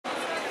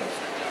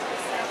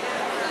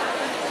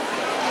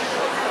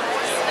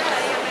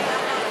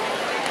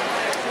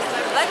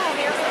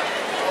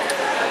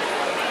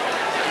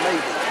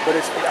But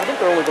it's, I think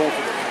they're only going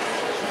for the,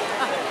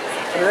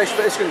 I mean,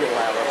 it's going to get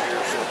loud up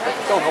here, so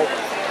don't hold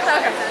it.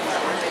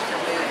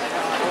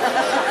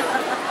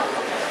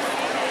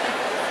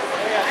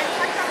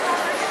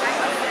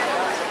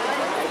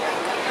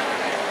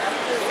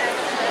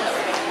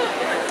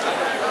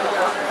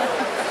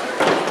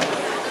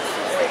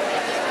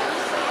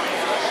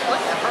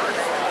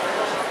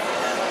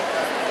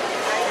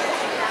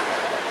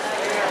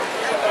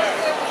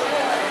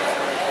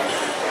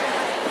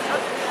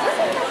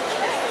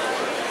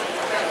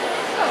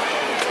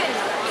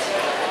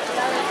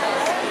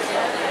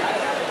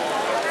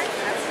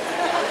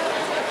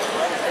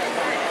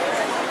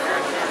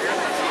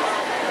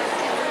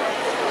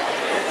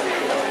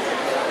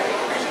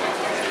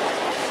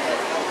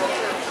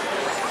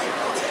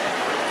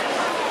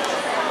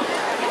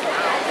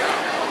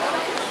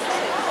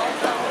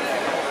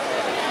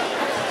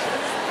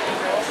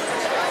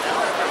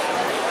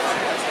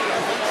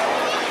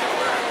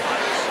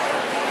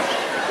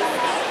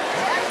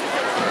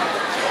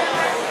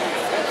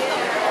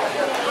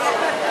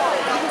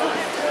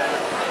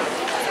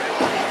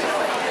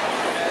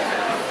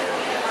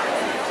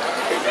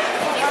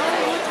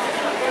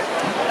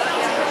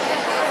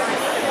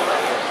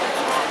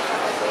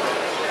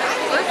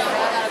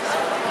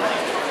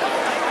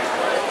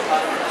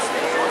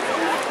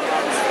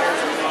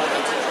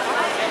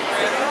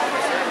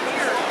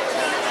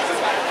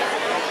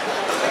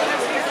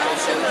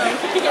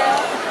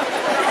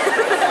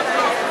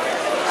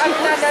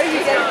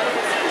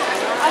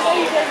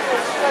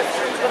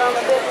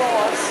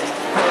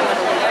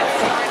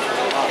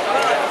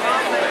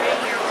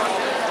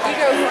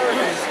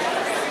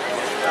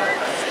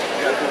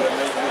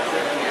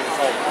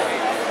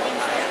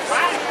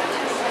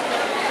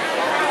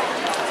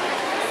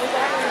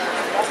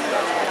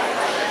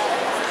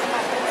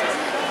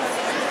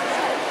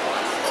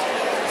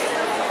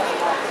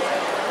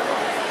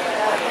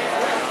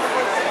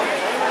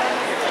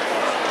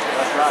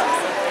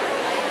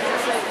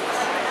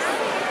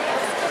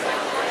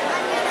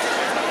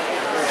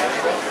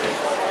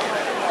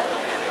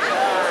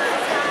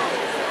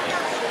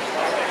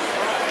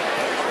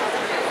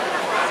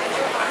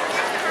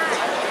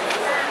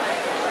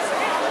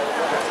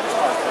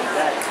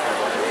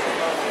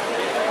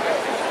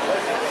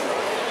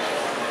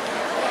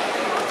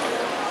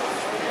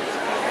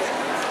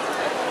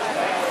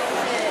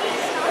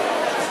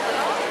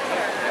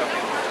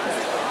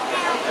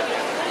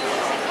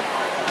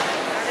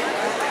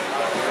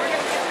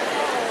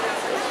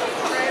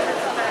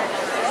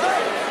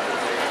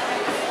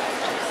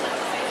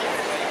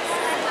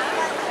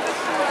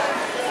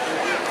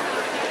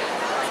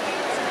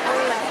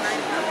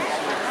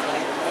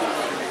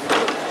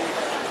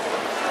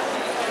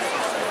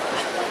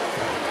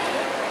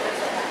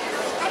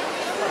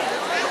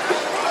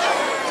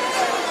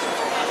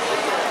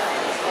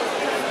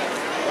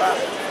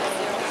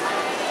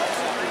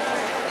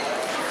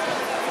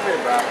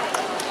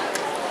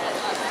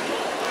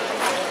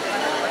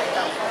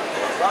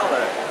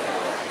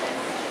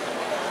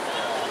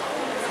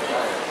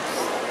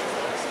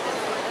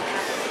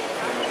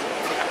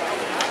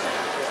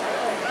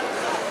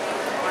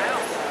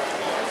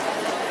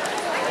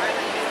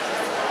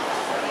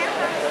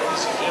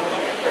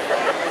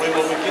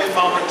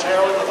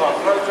 Momentarily with our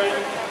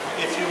program.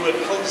 If you would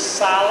please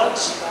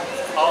silence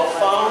all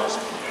phones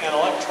and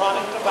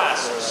electronic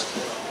devices.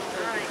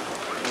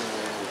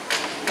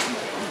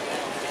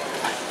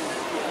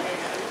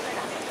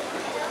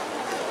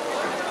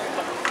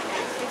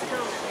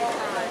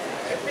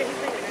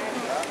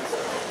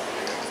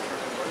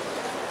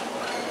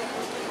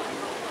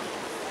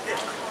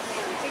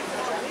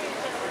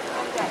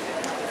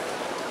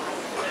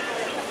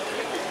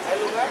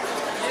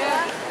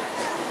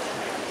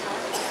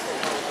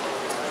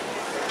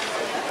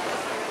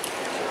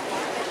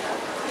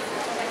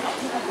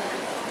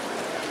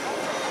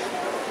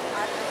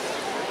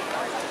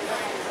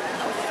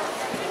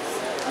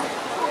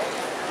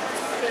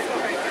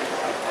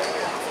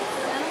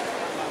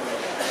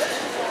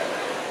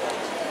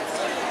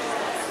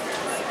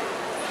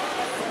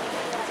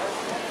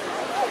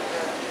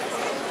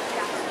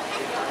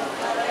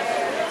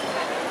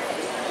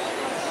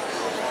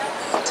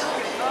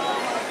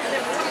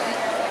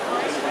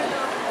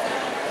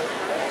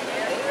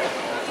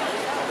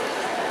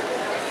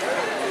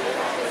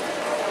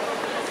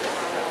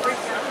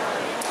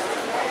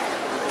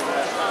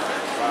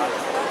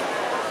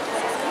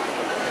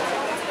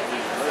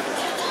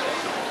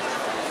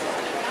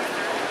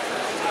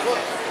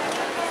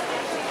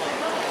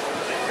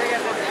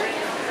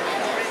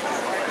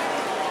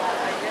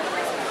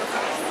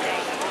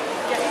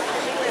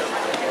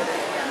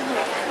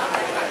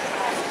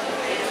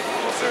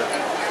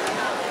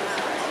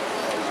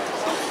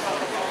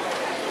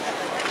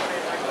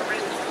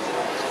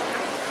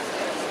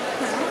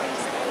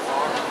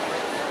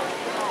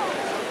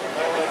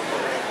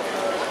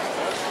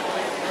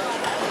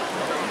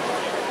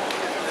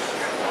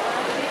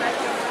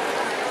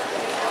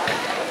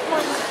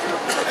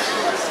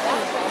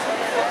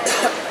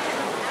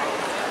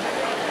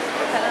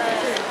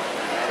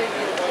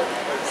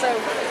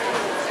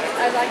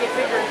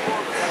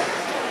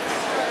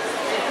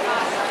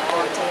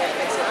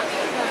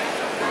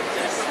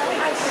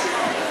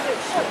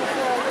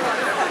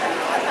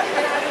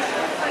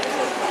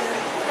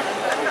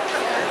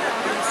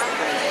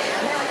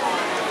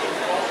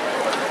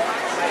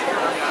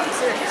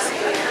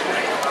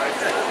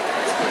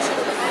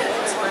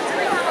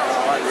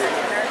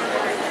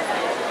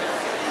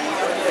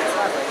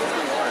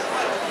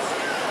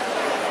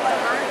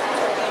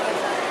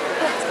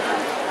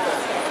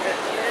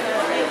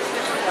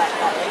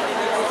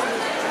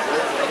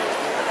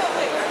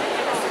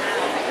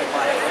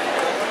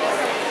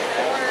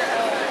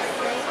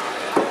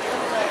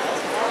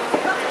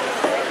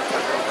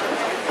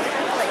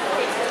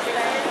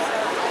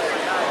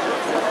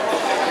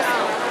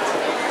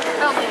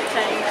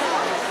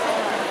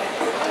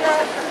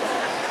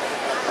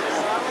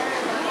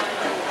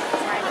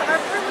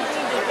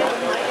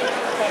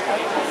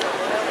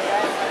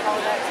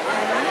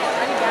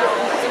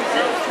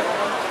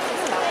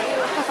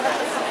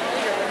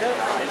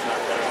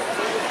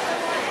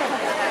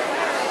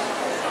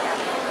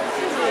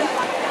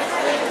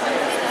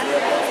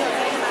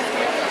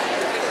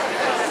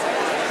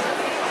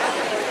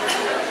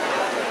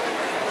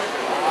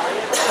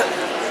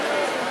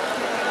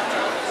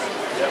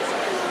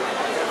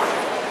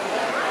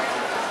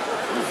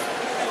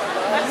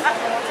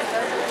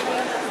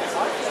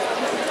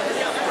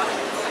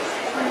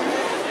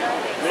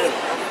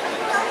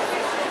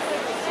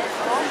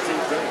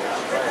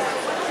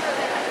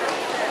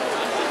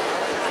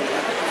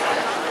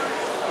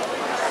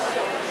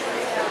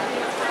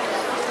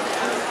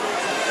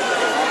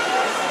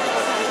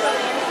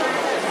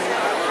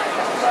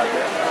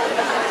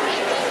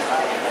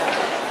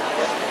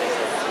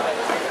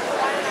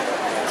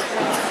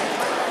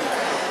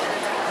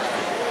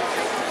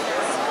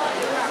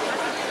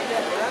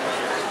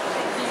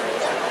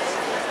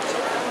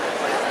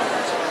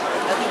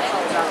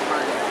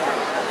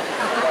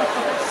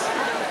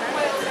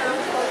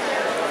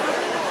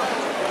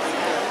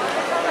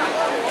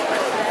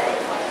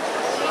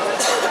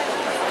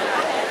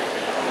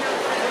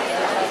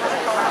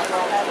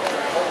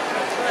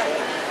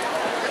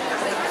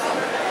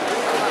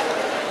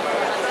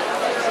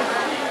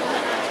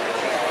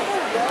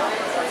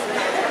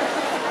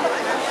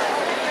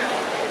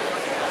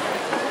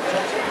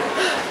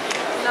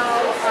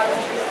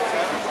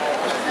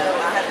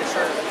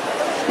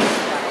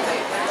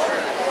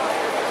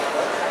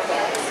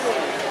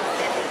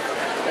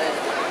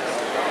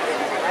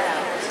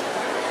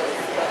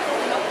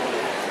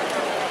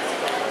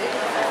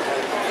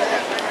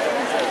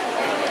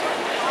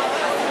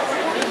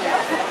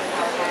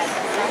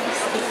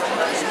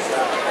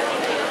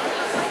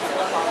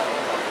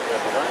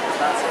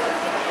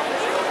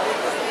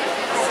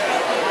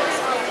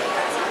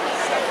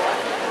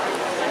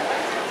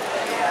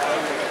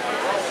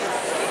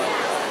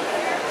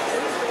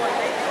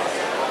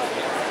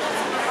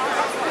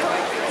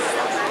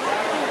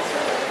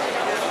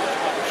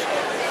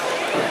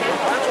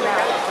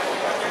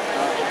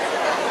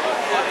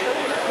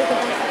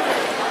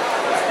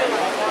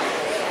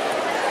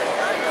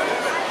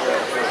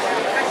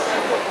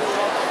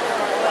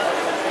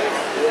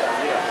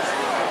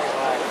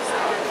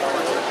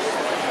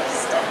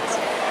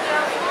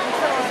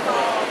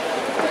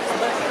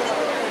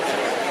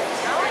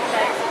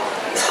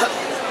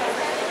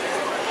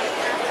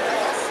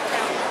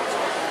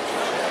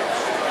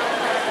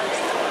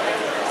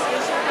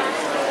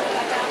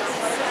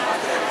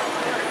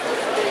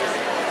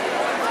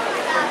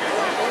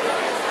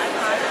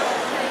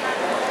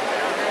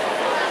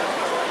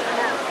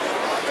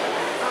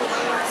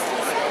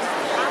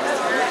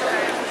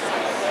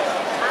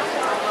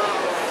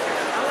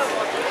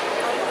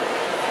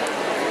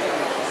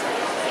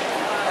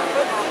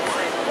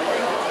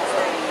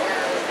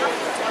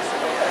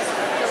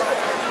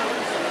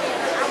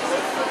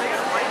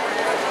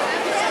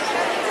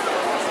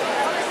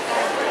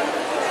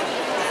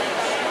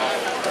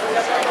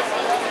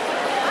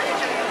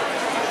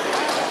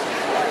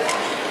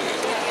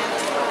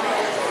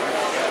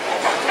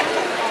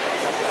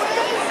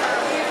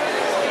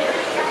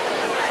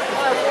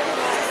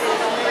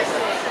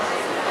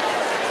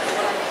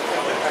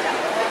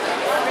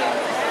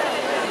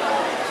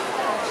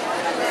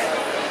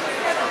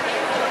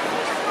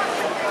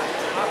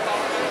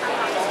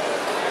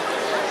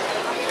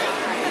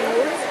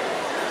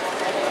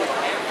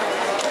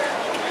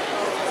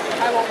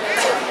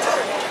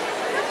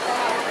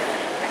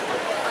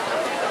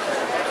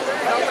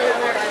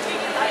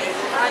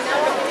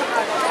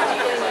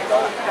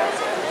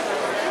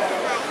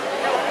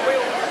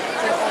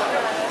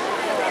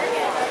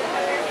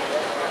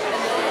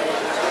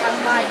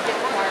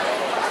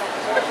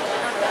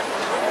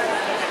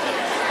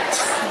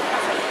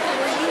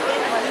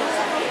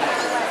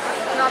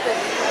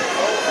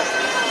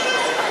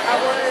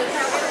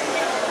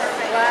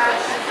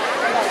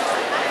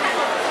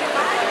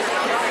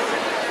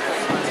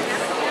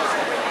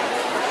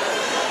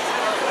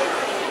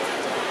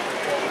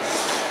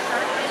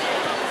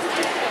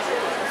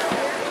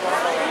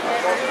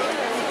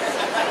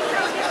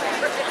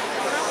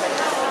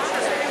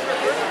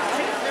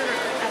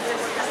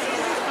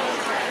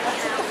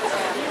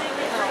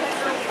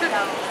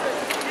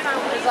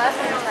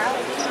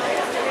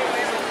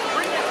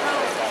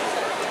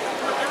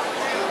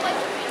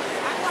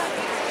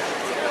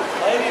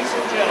 Ladies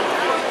and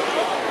gentlemen,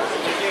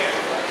 again,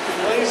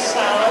 please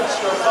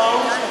silence your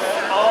phones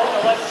and all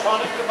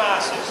electronic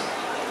devices.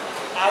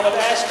 I would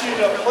ask you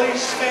to please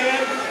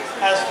stand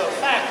as the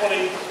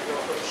faculty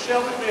from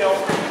Shelbyville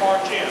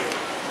march in.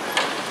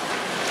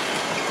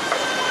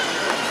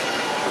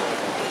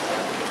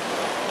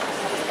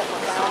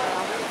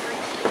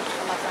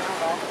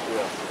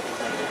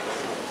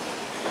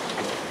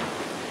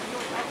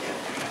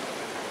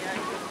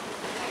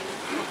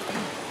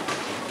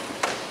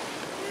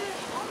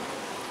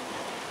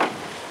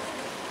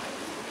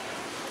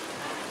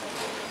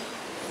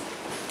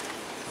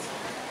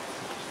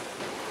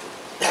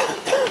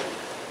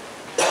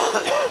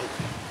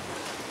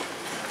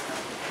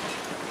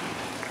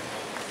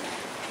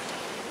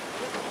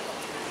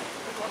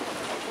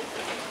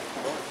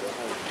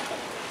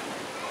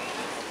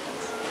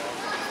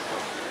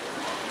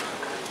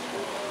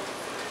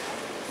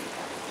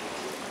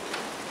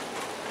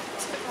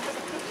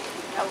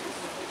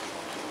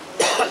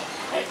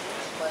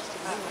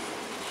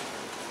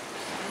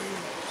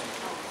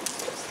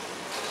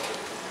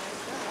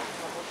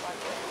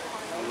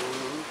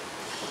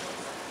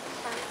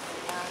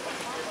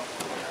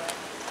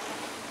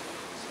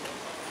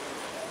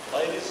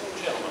 Ladies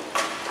and gentlemen,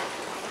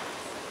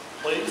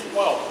 please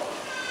welcome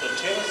the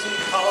Tennessee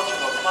College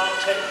of Applied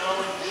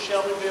Technology,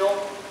 Shelbyville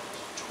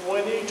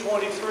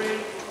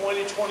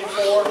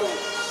 2023-2024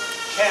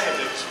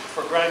 candidates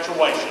for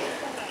graduation.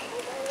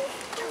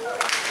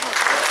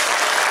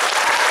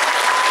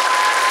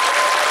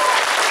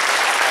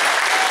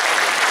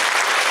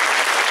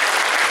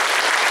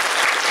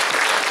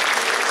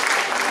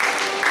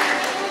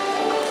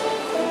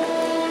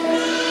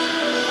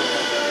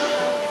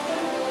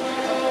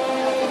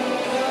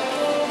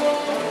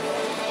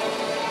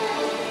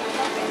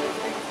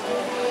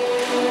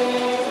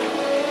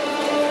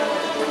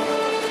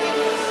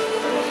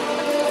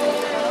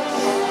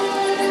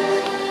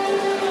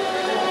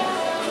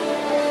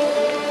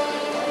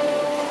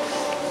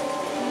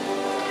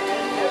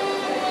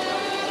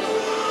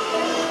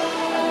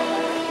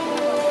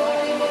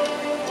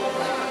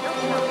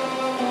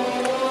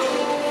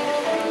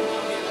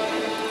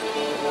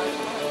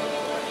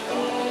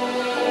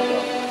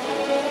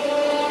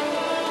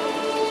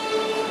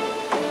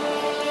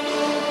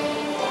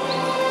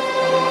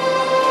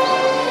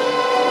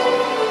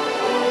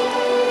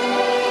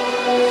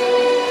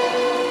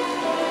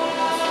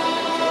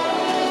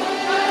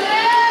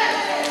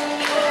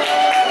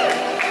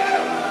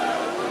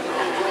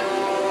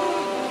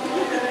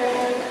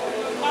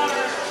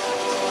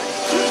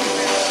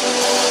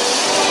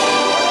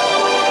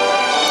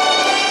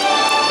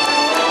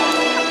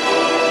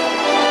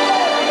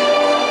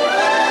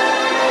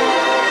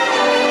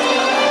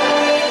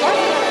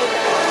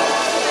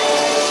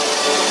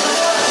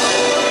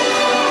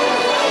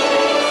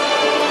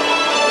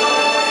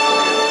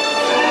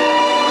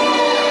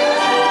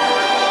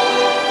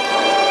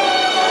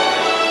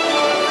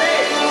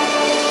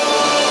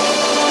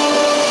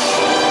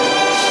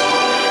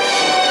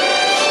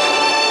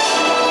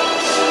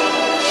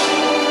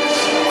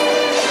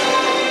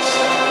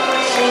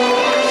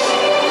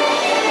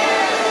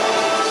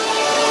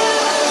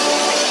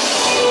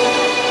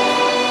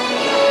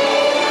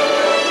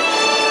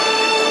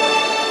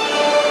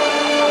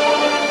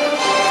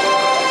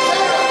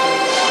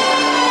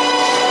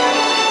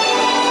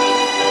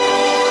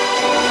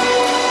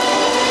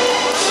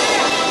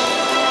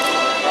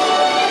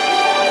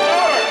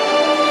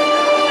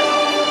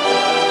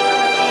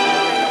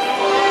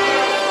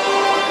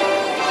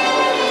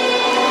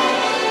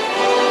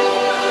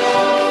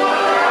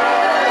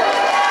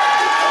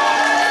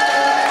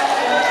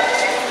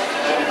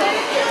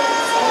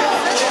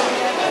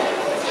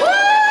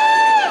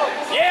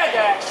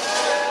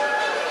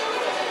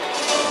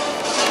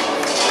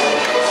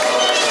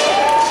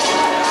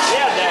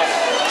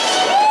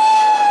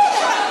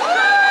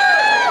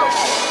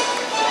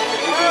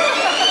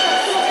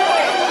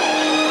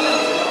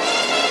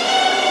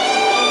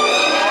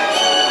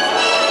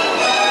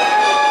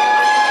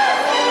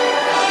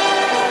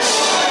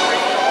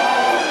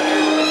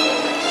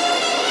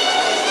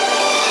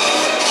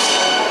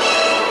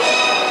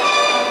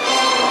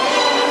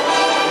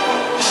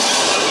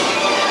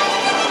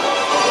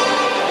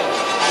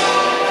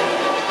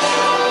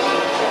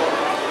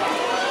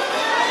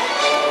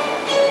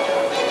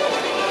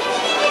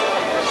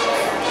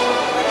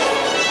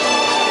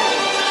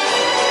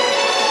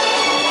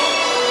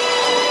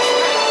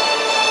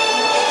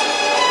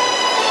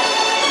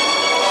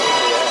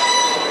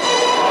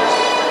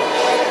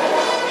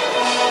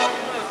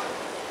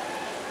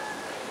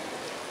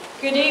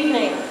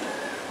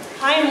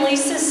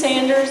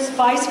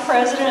 Vice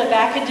President of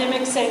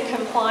Academics and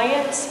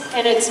Compliance,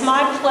 and it's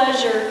my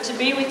pleasure to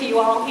be with you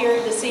all here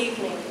this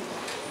evening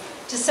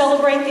to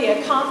celebrate the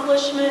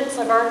accomplishments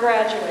of our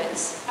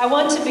graduates. I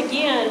want to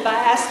begin by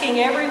asking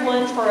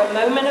everyone for a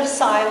moment of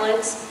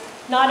silence,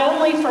 not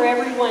only for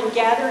everyone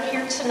gathered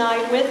here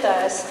tonight with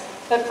us,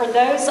 but for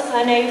those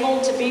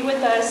unable to be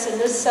with us in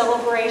this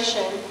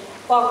celebration,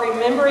 while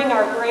remembering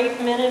our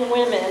brave men and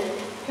women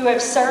who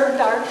have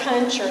served our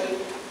country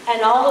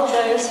and all of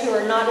those who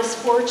are not as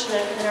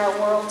fortunate in our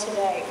world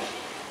today.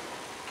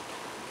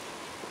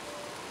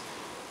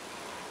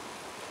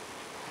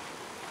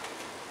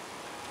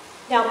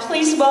 Now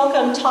please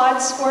welcome Todd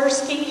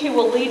Swirsky, who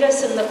will lead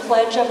us in the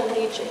Pledge of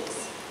Allegiance.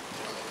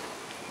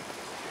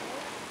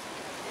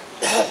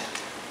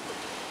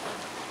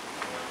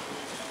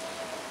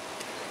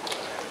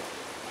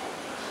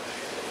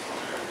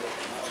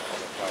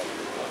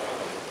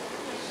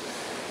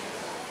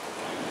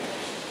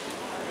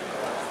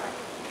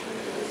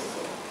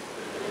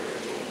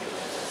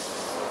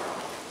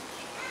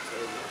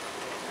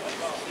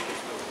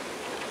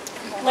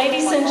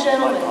 Ladies and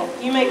gentlemen,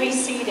 you may be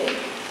seated.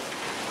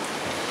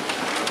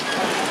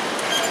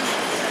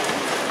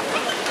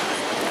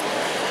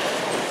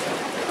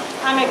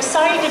 I'm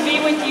excited to be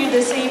with you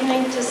this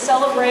evening to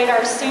celebrate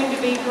our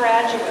soon-to-be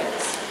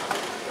graduates.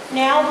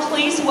 Now,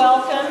 please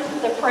welcome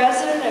the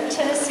President of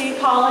Tennessee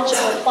College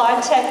of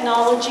Applied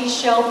Technology,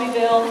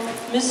 Shelbyville,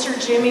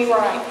 Mr. Jimmy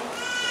Wright.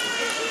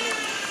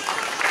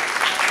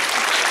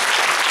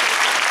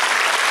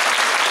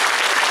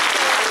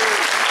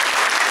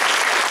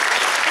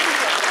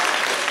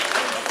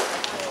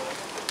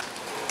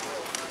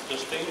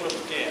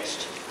 Distinguished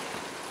guests,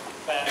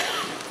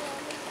 faculty,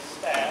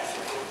 staff,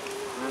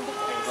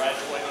 and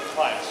graduating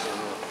class,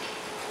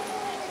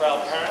 proud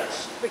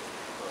parents,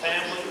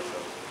 family,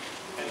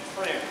 and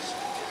friends,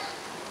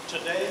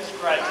 today's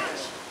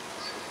graduates,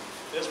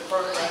 this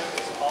program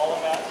is all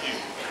about you.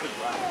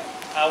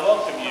 I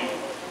welcome you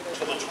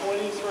to the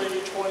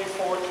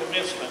 23-24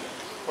 commencement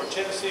for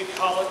Tennessee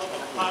College of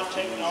Applied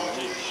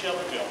Technology,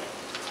 Shelbyville.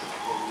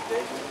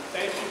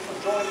 Thank you for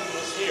joining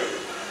us here.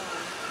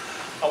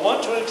 I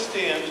want to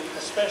extend a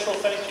special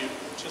thank you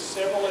to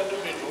several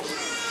individuals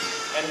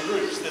and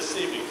groups this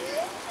evening.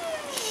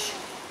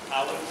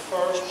 I would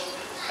first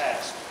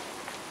ask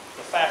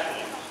the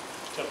faculty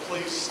to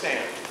please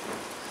stand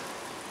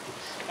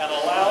and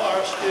allow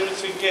our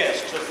students and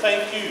guests to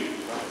thank you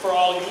for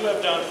all you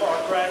have done for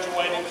our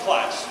graduating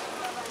class.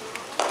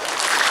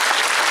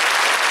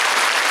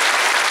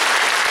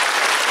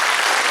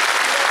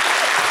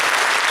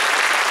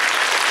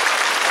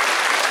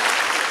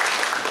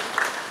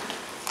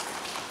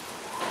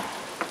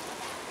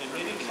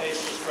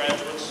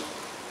 Graduates,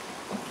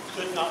 you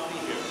could not be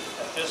here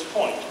at this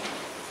point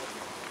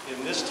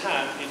in this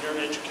time in your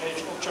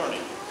educational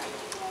journey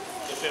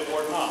if it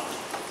were not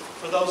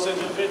for those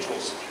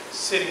individuals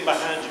sitting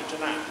behind you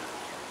tonight.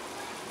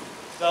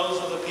 Those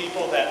are the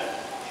people that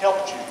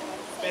helped you,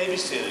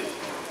 babysitted,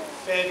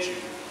 fed you,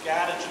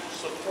 guided you,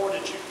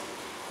 supported you.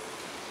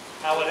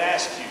 I would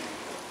ask you,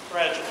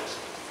 graduates,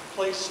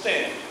 please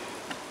stand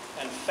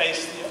and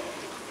face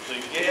the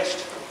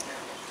guest,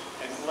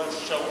 and let's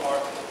show our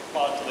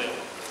applaud to them.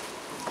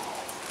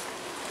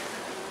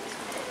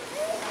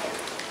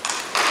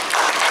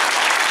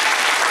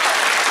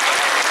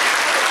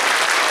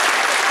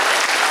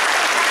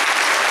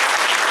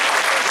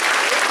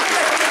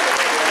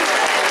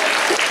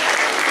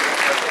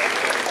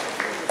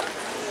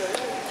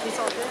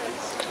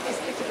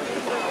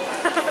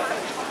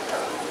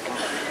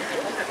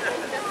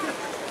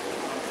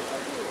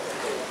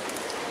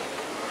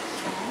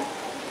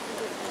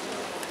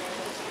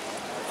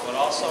 I would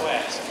also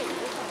ask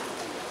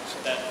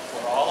that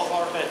for all of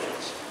our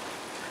veterans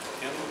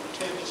in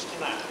attendance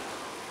tonight,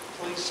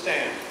 please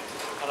stand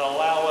and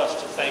allow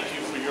us to thank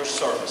you for your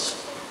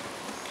service.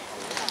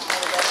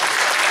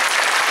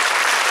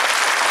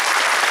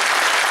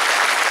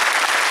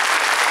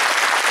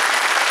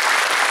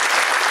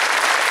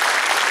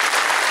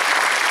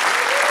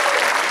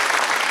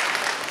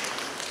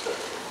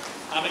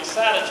 I'm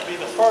excited to be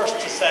the first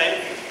to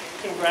say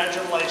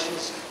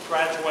congratulations,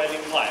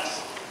 graduating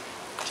class.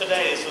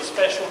 Today is a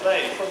special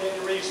day for many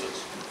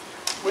reasons.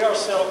 We are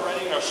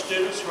celebrating our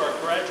students who are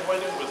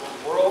graduating with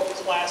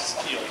world-class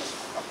skills,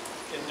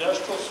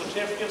 industrial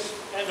certificates,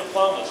 and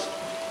diplomas.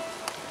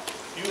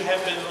 You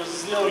have been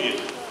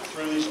resilient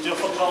through these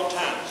difficult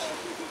times.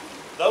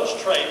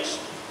 Those traits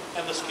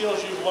and the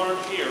skills you've learned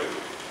here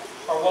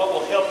are what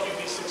will help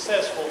you be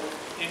successful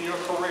in your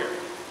career,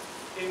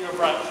 in your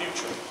bright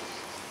future.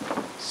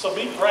 So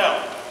be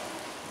proud,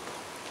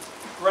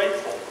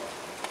 grateful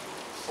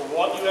for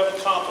what you have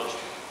accomplished.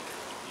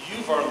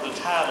 You've earned the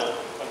title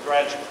of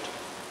graduate.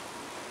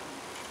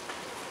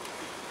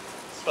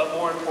 But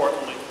more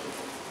importantly,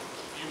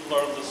 you've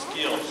learned the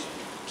skills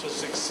to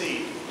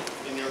succeed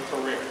in your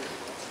career.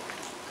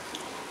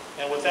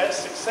 And with that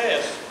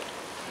success,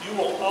 you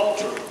will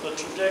alter the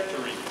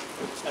trajectory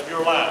of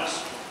your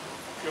lives,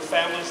 your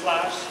family's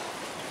lives,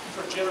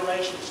 for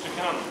generations to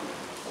come.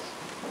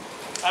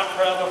 I'm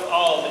proud of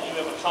all that you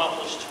have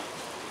accomplished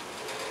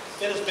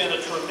It has been a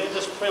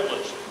tremendous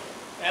privilege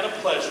and a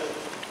pleasure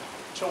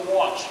to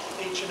watch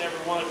each and every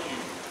one of you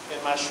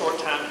in my short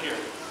time here.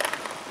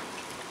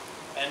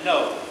 And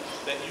know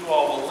that you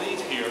all will leave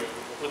here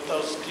with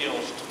those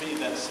skills to be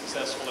that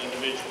successful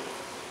individual.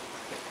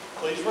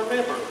 Please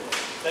remember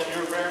that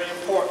you're very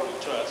important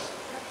to us.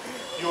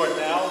 You are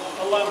now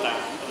alumni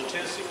of the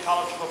Tennessee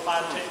College of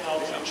Applied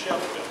Technology in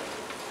Shelbyville.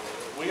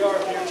 We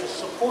are here to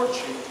support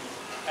you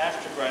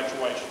after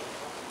graduation.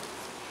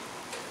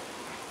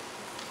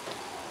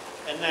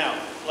 And now,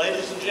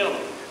 ladies and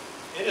gentlemen,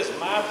 it is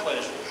my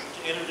pleasure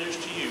to introduce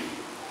to you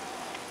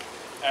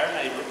our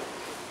neighbor,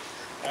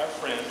 our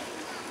friend,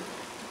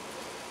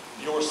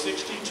 your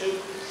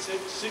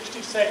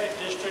 62nd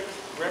District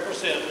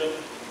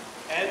Representative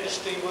and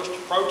distinguished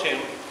pro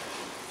tem,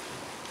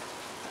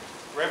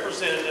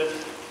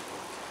 Representative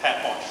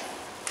Pat Marsh.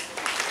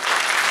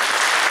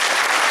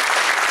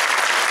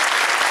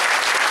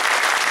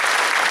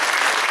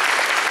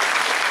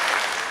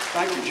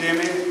 Thank you,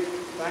 Jimmy.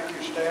 Thank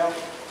you, staff, for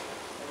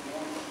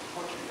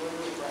what you do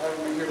for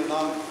having me here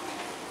tonight.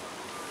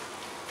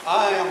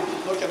 I am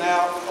looking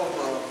out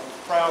over a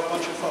proud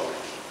bunch of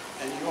folks,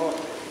 and you ought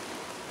to be.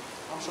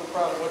 I'm so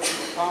proud of what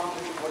you've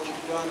accomplished, what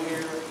you've done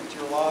here with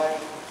your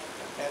life,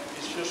 and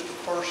it's just the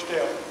first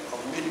step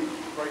of many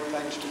great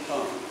things to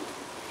come.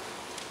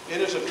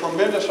 It is a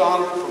tremendous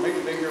honor for me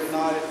to be here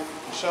tonight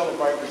to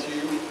celebrate with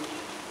you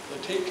the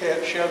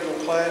TCAT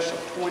Shelbyville class of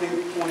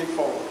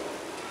 2024.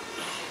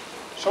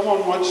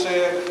 Someone once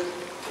said,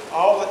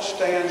 all that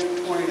stands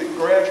between a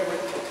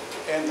graduate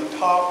and the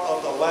top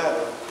of the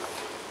ladder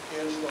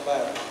is the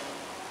ladder.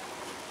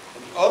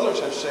 And others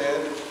have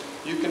said,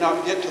 you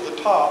cannot get to the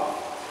top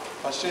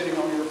by sitting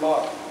on your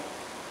bottom.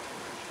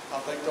 I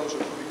think those are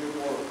pretty good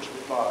words of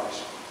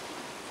advice.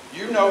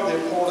 You know the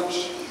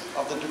importance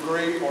of the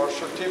degree or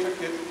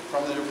certificate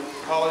from the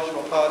College of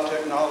Applied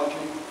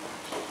Technology.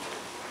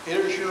 It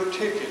is your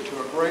ticket to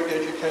a great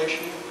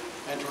education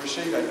and to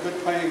receive a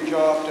good paying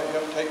job to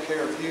help take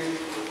care of you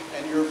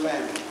and your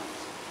family.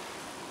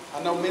 I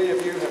know many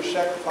of you have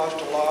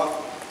sacrificed a lot.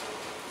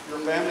 Your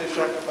family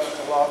sacrificed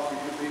a lot for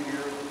you to be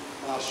here,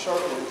 and I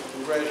certainly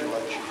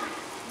congratulate you.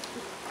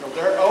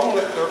 There are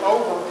over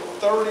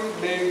 30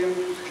 million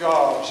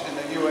jobs in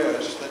the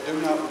U.S. that do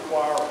not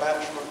require a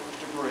bachelor's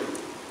degree,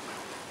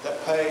 that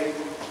pay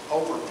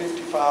over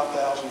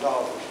 $55,000,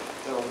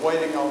 that are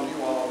waiting on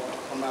you all to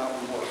come out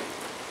and work.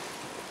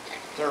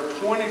 There are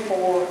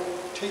 24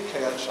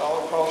 TCATs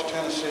all across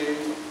Tennessee,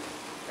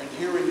 and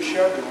here in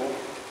Shelbyville,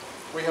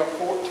 we have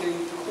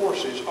 14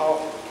 courses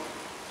offered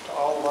to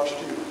all of our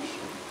students.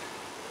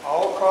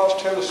 All across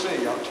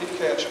Tennessee, our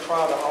TCATs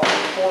try to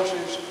offer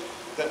courses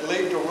that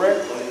lead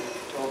directly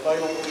to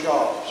available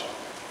jobs.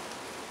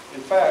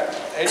 In fact,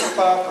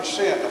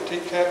 85% of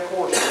TCAT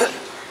courses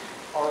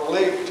are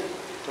linked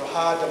to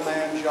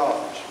high-demand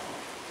jobs.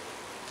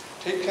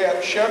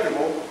 TCAT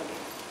Shelbyville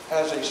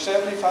has a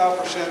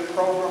 75%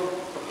 program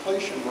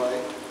completion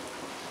rate,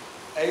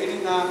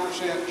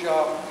 89%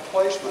 job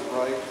placement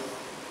rate,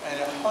 and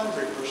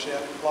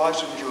 100%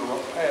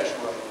 licensure pass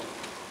rate.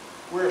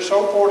 We are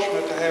so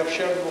fortunate to have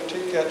Shelbyville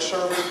TCAT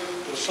serving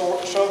the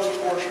southern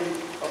portion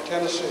of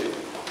Tennessee.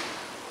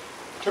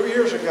 2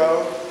 years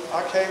ago,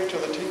 I came to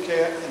the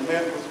TCAT and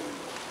met with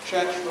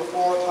Chancellor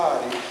Florence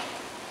Heidi.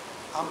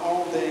 I'm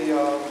on the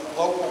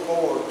local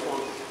board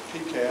for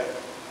TCAT,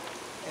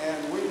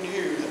 and we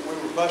knew that we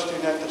were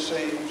busting at the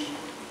seams.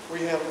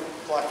 We had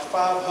like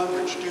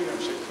 500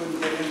 students that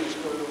couldn't get into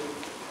school,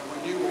 and we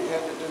knew we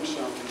had to do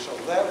something. So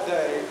that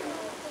day,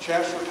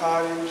 Chancellor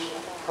Tidings,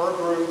 her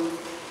group,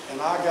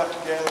 and I got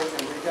together,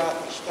 and we got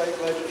the state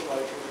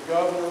legislature, the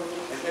governor,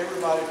 and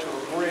everybody to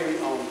agree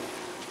on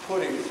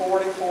putting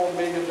 $44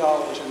 million in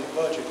the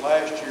budget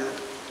last year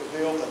to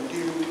build a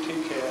new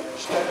TCAT,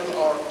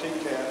 state-of-the-art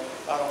TCAT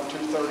out on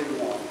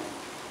 231.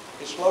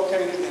 It's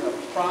located in a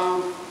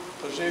prime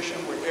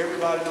position where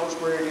everybody knows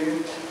where it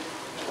is.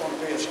 It's going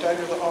to be a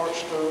state-of-the-art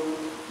school.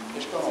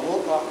 It's going to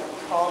look like a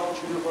college,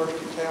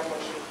 university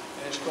campus,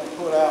 and it's going to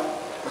put out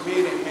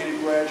many, many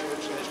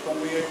graduates, and it's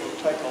going to be able to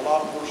take a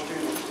lot more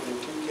students than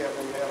the TCAT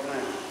we have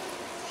now.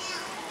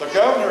 The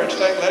governor and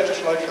state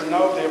legislature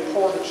know the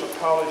importance of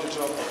colleges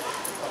of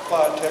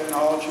applied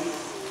technology.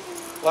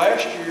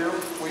 Last year,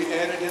 we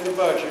added in the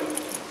budget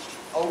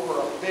over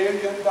 $1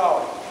 billion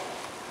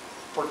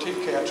for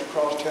TCATs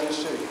across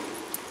Tennessee.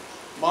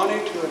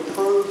 Money to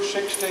improve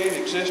 16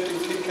 existing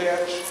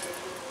TCATs,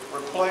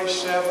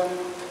 replace 7,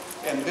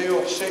 and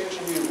build 6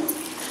 new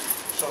ones.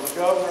 So the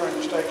governor and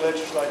the state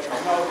legislature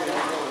know the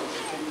importance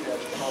of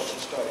TCATs across the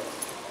state.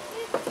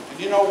 And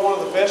you know one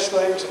of the best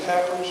things that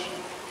happens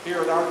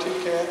here at our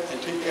TCAT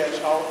and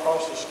TCATs all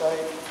across the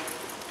state?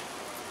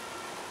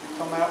 You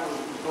come out with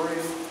a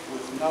degree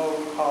with no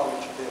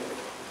college debt.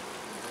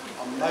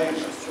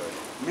 Amazing.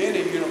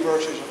 Many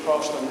universities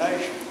across the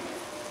nation,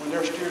 when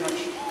their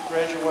students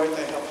graduate,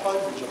 they have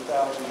hundreds of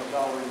thousands of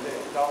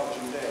dollars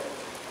in debt.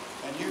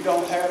 And you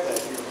don't have that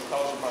here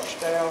because of our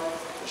staff,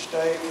 the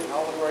state, and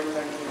all the great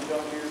things we've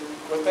done here.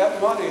 With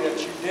that money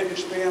that you didn't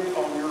spend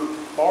on your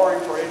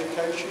borrowing for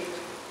education,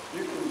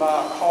 You can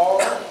buy a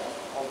car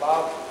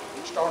or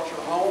start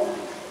your home.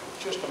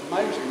 It's just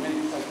amazing,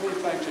 many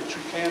things that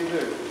you can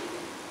do.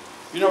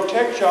 You know,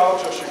 tech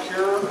jobs are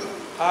secure,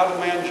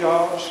 high-demand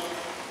jobs,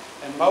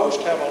 and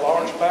most have a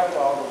large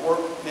backlog of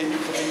work needing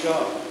to be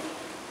done.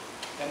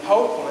 And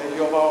hopefully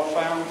you'll all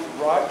found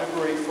the right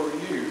degree for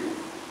you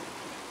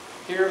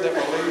here that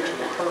will lead to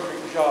the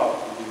perfect job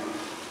for you.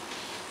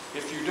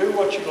 If you do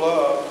what you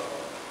love,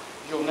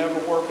 you'll never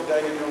work a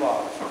day in your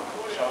life.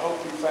 So I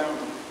hope you found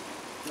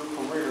your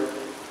career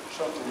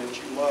something that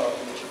you love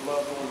and that you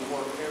love going to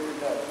work every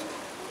day.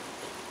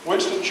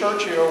 Winston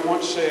Churchill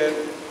once said,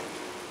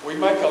 "We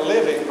make a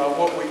living by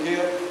what we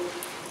get.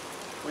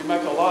 We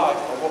make a life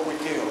by what we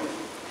give."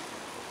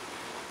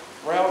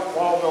 Ralph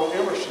Waldo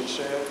Emerson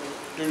said,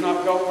 "Do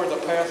not go where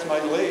the path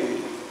may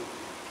lead.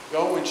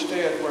 Go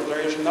instead where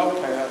there is no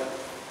path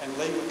and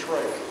leave a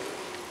trail."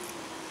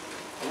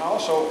 And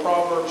also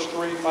Proverbs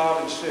 3,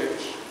 5, and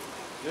 6.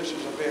 This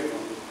is a big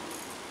one.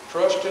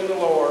 Trust in the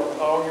Lord with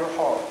all your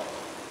heart.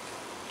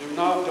 Do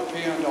not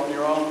depend on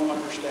your own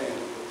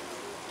understanding.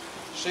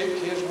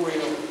 Seek His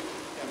will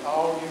in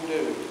all you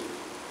do,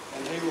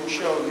 and He will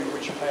show you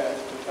which path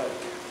to take.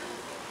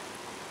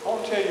 I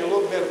want to tell you a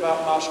little bit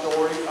about my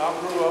story. I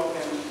grew up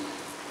in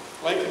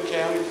Lincoln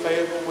County,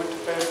 Fayetteville, went to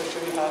Fayetteville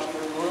City High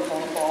School, grew up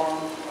on a farm,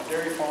 a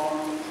dairy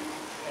farm,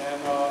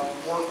 and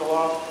worked a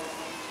lot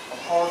of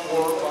hard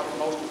work like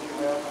most of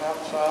you have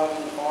outside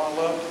in the farm.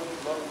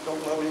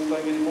 Don't love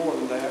anything any more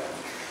than that.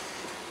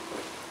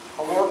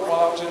 I worked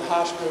while I was in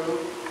high school.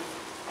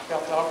 I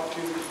got the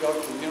opportunity to go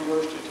to the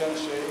University of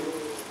Tennessee.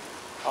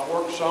 I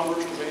worked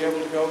summers to be able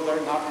to go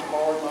there, not to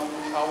borrow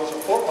money. I was a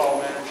football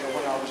manager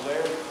when I was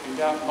there and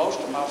got most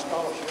of my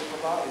scholarship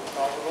provided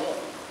because of that.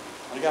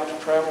 I got to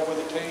travel with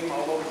a team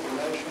all over the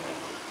nation.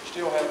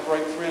 Still have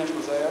great friends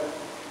with that.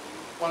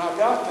 When I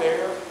got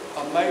there,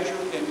 I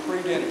majored in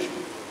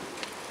pre-dentistry.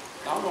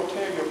 Now I'm going to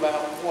tell you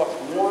about what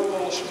one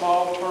little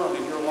small turn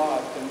in your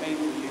life can mean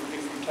to you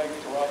if you take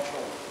the right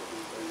choice.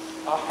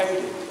 I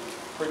hated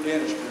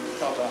pre-dentistry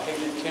because I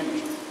hated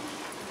chemistry.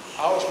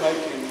 I was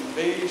making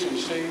B's and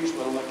C's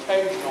with an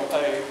occasional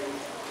A,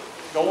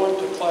 going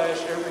to class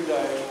every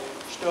day,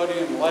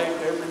 studying late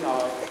every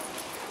night.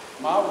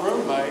 My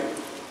roommate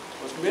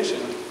was missing,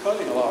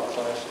 cutting a lot of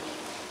classes.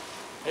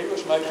 He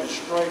was making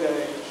straight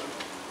A's,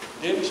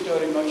 didn't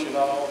study much at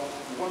all.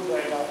 One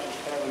day I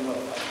just had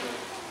enough. I said,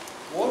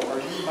 "What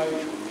are you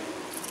majoring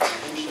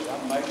in?" He said,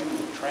 "I'm majoring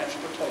in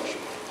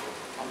transportation."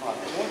 I'm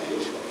like, "What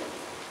is that?"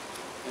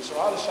 And so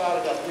I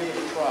decided I'd give it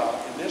a try,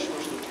 and this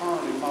was the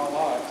turn in my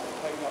life that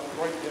paid off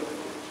great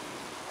dividends.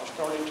 I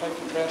started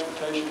taking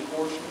transportation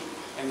courses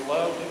and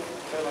loved it,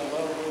 fell in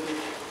love with it,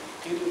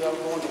 ended up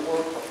going to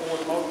work for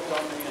Ford Motor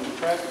Company in the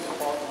traffic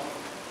department,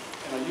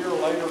 and a year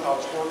later I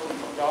was working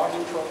for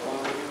Guardian Truck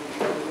Line in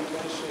Shelbyville,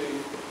 Tennessee.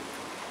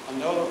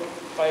 Another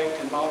fate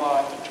in my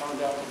life that turned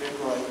out to be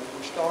great.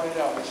 We started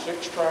out with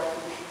 6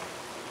 tractors,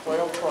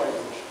 12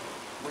 trailers.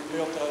 We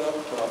built that up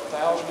to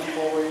 1,000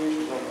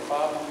 employees, with over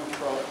 500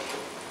 trucks.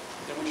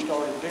 Then we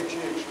started Big G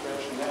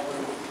Express, and now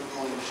we're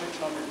going to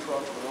 600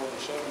 trucks with over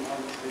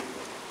 700 people.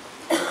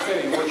 I'll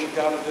tell you what you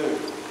got to do.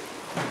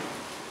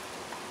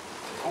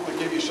 I'm going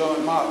to give you some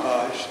of my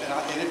advice,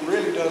 and it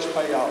really does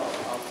pay off.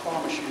 I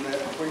promise you that.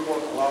 We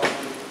work a lot of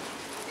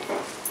people.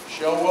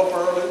 Show up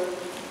early,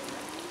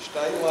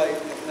 stay late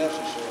if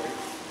necessary.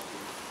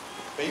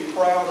 Be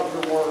proud of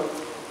your work.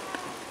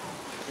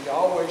 Be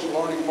always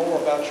learning more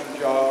about your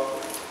job.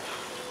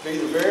 Be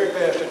the very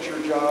best at your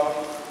job.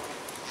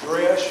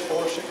 Dress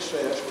for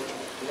success, which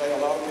today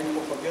a lot of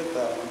people forget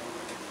that one.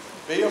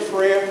 Be a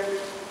friend.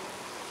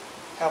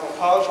 Have a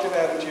positive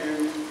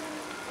attitude.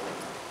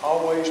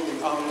 Always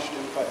be honest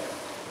and fair.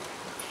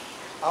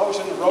 I was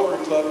in the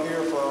Rotary Club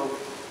here for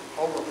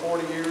over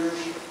 40 years,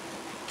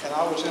 and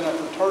I was in a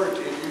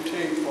fraternity at UT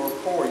for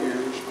 4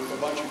 years with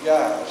a bunch of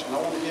guys. And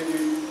I want to give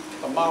you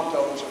the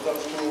mottos of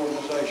those 2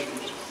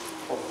 organizations.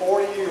 For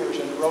 40 years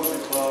in the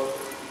Rotary Club,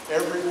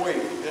 every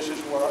week, this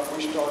is what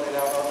we started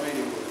out our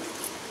meeting with.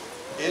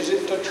 Is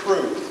it the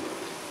truth?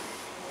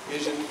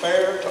 Is it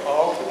fair to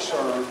all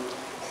concerned?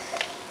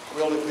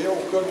 Will it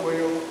build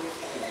goodwill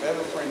and better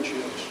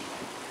friendships?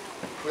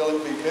 Will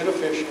it be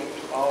beneficial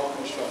to all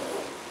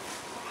concerned?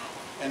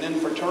 And in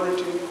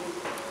fraternity,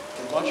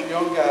 a bunch of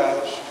young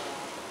guys,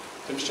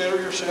 consider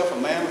yourself a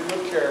man of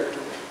good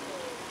character,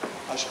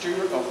 a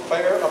student of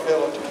fair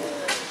ability,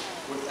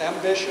 with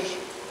ambitious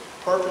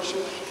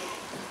purposes,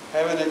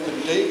 having a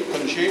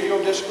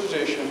congenial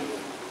disposition,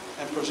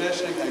 and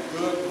possessing a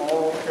good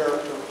moral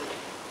character,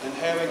 and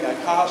having a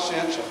high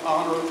sense of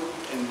honor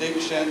and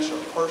deep sense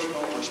of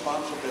personal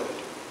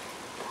responsibility.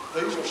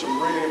 These are some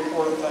really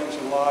important things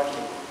in life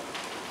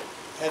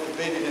that had to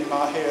beat it in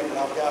my head, but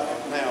I've got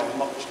it now.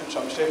 Since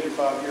I'm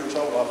 75 years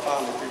old, I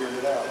finally figured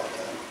it out, I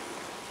think.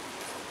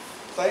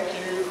 Thank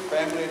you,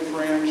 family and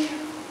friends,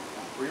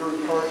 for your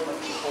encouragement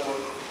and support.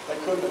 They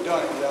couldn't have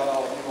done it without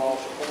all of you all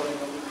supporting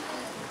them.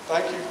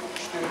 Thank you,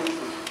 students,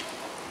 for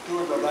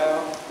doing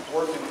without,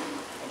 working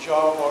a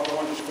job while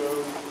going to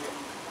school.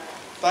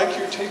 Thank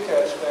you,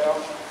 TCAT staff,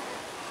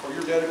 for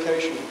your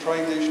dedication to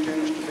train these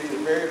students to be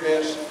the very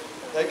best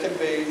they can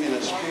be in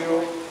a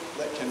skill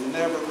that can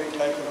never be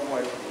taken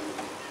away from you.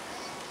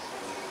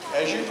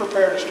 As you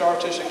prepare to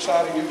start this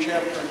exciting new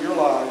chapter in your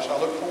lives, I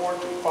look forward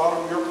to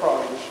following your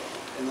progress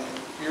in the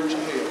years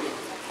ahead.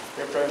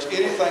 If there's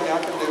anything I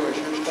can do as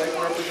your state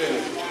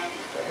representative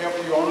to help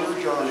you on your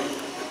journey,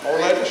 or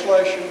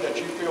legislation that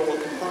you feel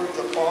will improve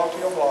the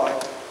quality of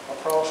life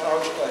across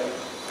our state,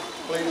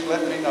 please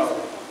let me know.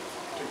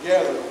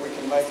 Together, we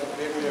can make a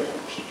big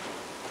difference.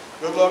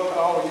 Good luck to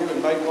all of you,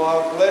 and may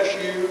God bless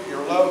you,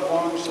 your loved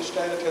ones, the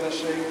state of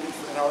Tennessee,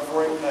 and our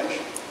great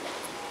nation.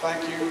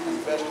 Thank you,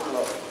 and best of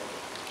luck.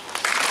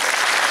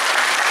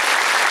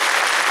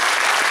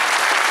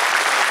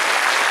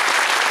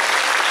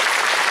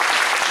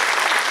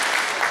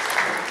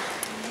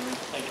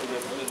 Thank you,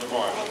 Representative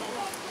Marsh.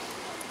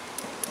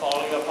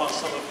 Following up on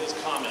some of his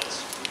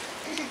comments,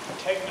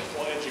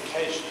 technical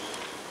education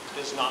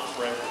is not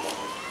for everyone.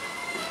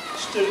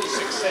 Student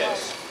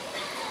success,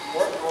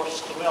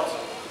 workforce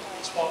development,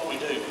 it's what we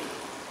do.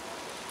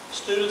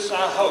 Students,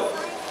 I hope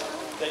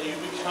that you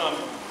become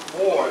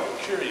more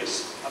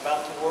curious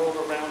about the world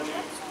around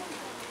you.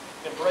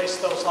 Embrace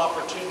those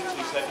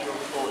opportunities that you're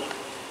afforded.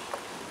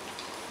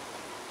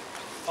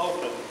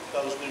 Open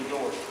those new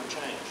doors for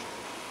change.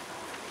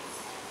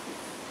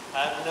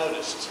 I've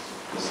noticed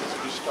since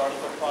we started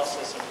the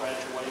process of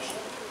graduation,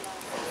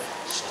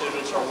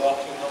 students are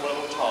walking a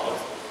little taller,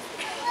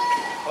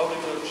 holding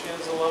their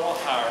chins a little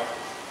higher,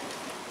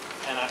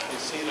 and I can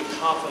see the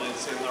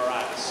confidence in their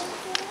eyes.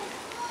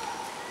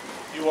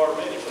 You are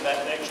ready for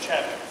that next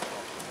chapter,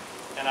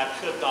 and I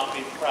could not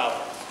be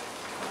prouder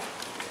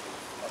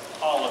of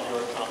all of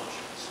your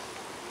accomplishments.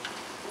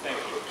 Thank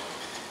you.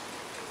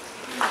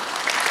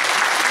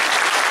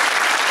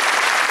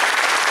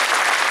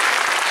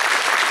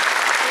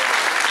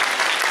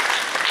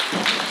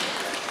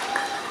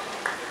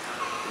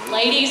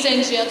 Ladies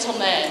and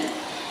gentlemen,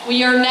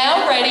 we are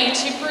now ready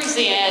to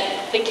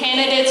present the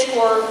candidates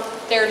for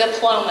their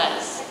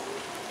diplomas.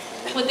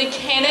 Would the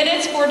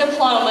candidates for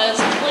diplomas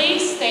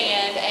please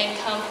stand and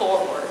come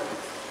forward?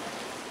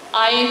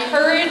 I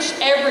encourage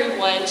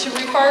everyone to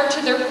refer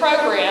to their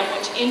program,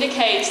 which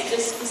indicates the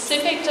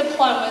specific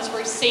diplomas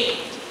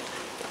received.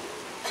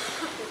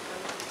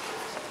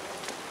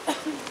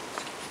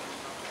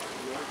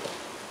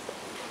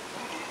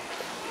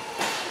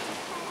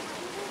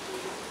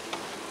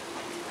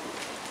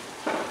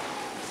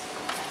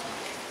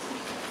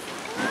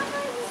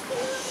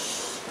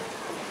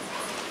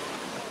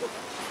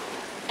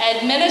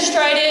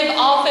 Administrative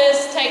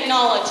Office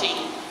Technology,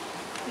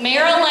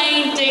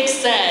 Marilyn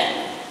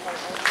Dixon.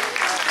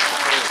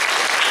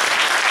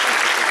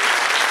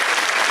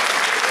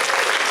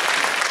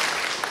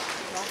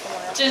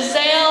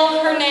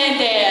 Giselle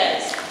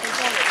Hernandez.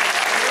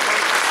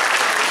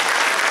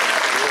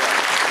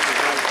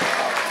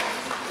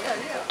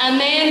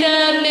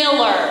 Amanda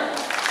Miller.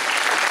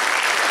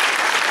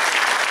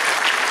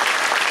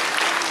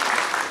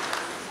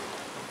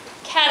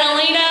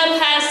 Catalina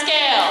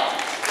Pascal.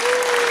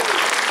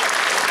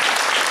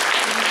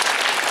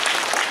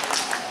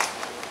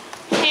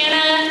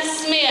 Hannah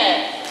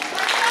Smith.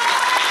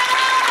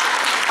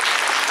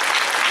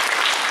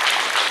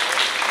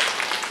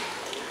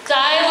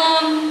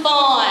 Dylan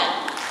Vaughn.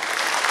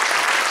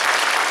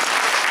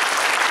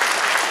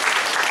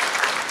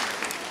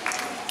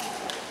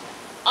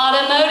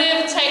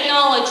 Automotive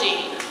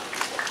Technology.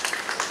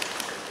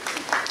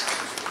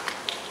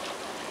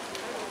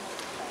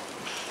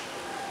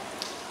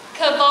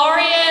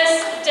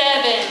 Kavarius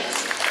Devins.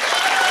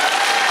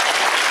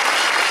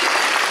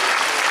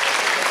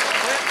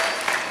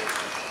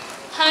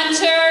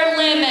 Hunter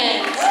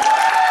Lemons.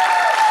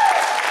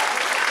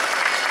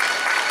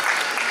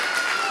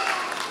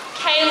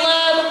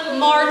 Caleb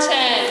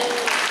Martin.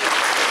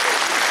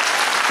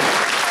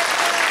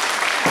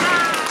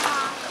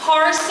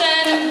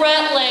 Carson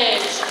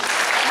Rutledge.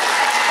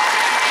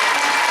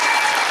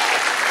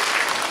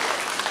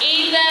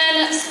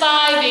 Ethan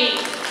Spivey.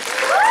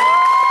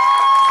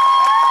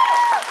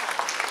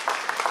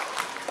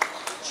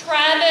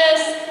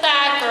 Travis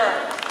Thacker.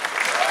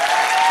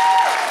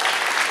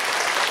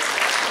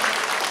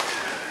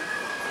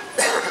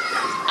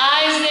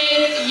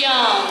 Isaac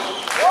Young.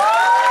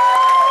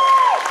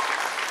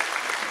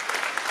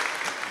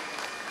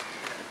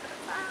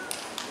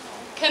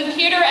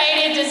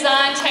 Computer-aided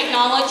design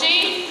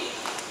technology.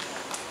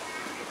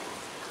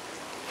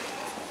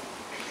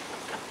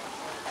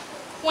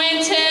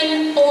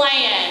 Quentin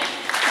Bland.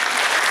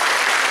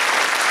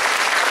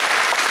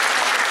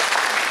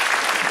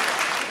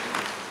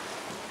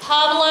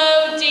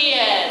 Pablo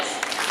Diaz.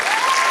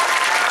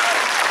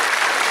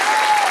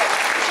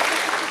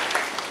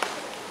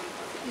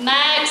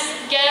 Max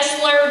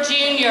Gessler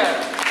Jr.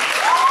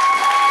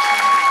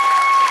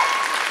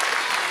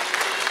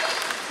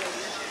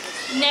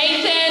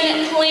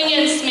 Nathan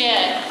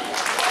Klingensmith.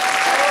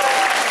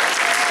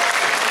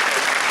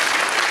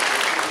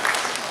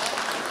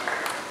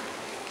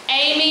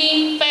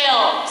 Amy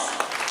Phelps.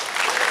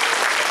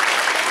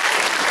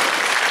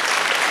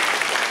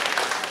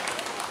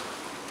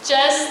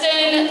 Justin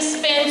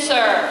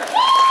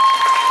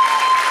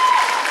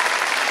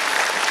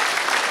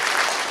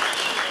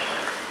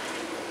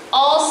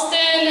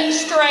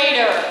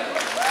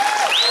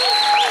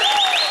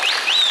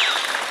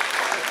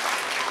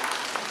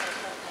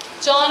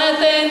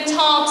Jonathan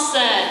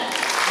Thompson.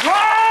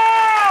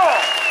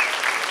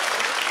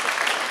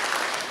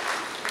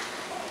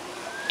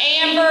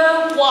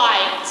 Amber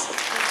White.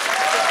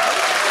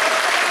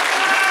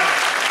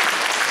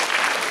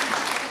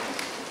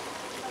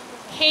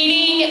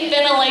 Heating,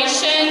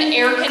 ventilation,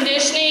 air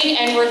conditioning,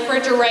 and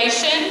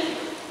refrigeration.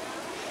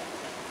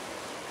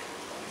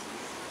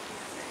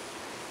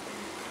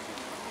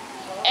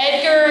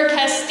 Edgar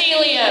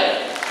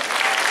Castillo.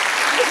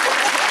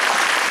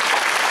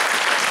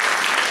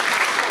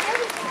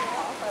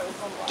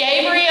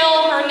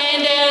 Gabriel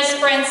Hernandez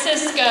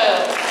Francisco.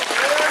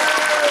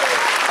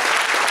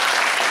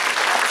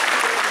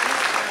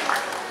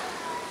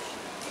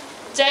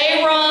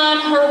 Dayron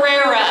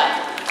Herrera.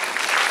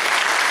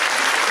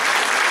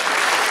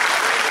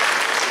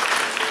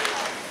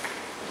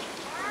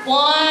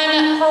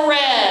 Juan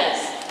Perez.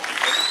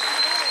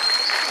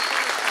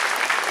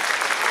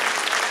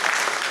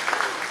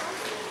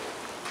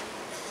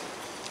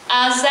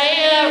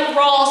 Isaiah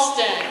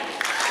Ralston.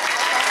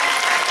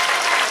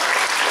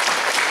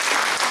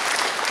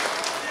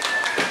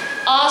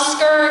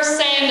 Oscar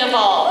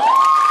Sandoval.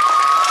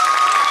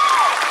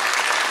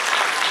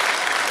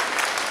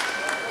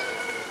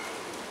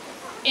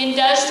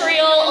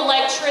 Industrial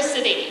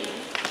electricity.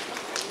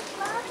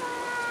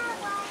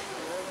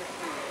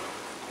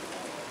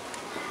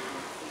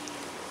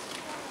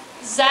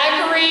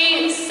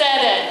 Zachary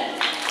Seddon.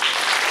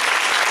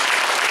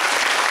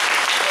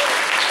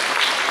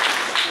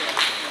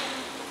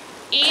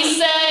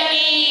 Issa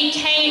E.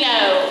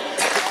 Kano.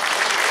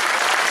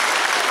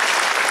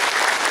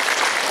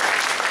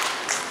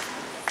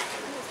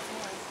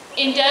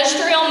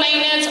 Industrial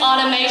maintenance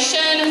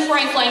automation,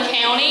 Franklin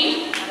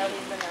County.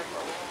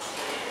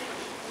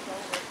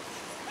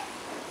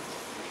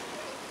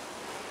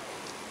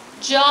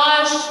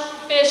 Josh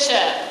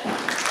Bishop.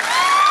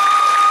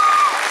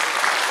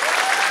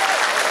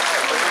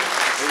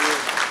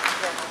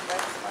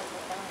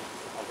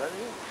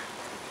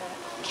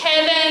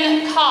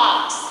 Kevin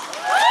Cox.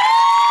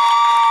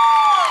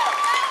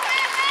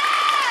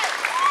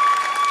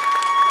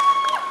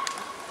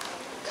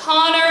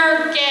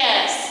 Connor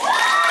Guess.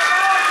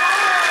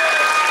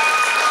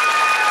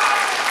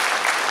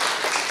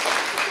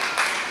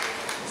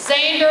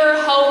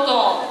 Xander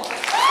Holcomb.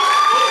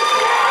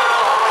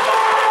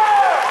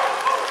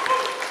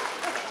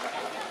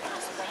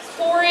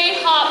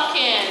 Corey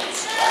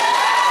Hopkins.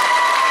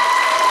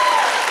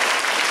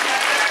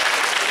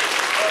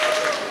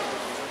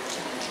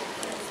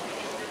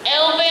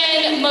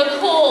 Elvin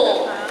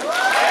McCool.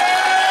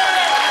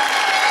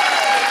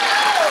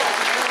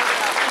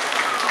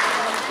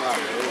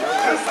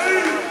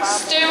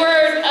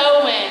 Stuart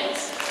Owens.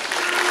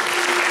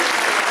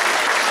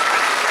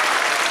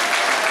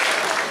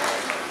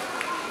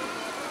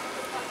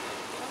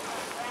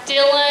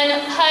 Dylan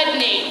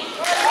Hudney.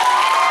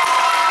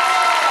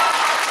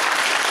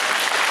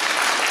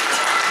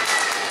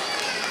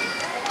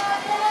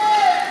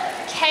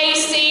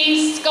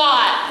 Casey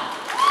Scott.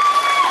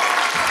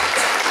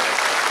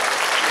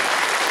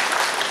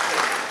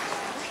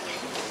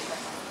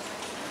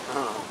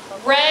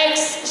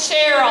 Rex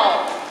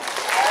Sherrill.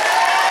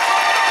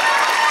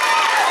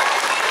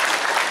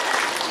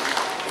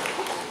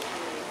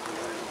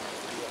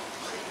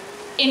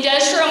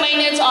 Industrial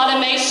Maintenance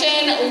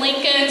Automation,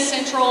 Lincoln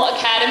Central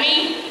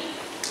Academy.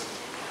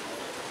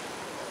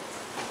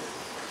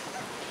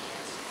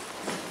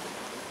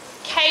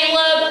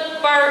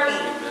 Caleb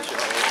Burton.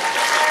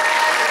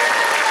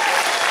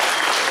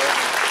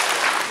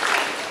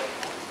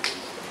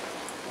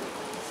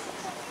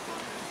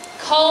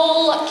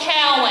 Cole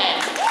Cowan.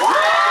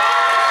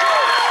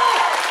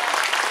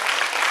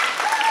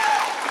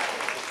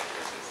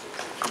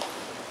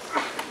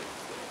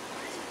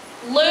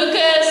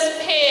 Lucas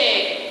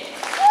Pig.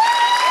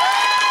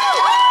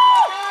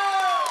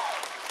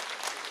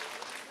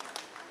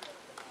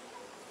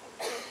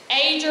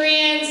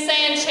 Adrian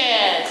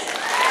Sanchez.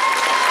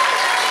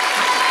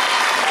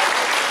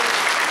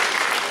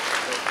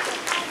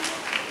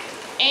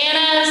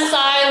 Anna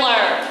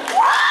Seiler.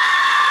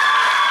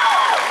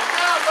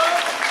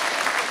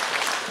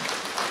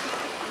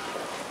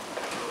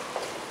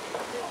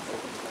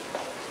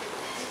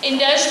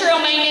 Industrial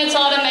Maintenance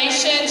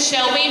Automation,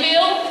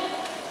 Shelbyville.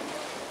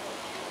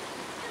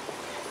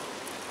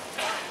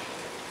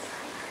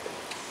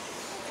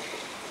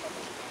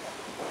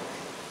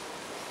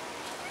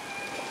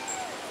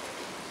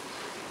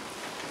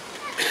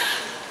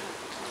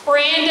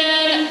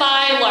 Brandon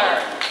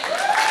Byler.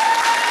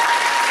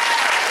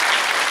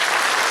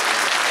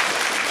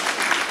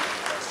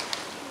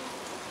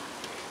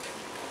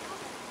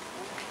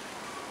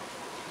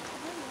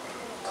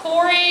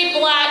 Corey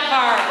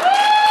Blackburn.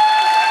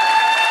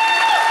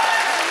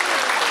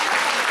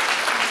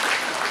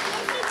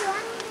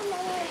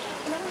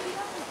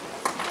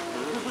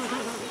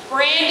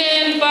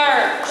 Brandon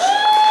Birch.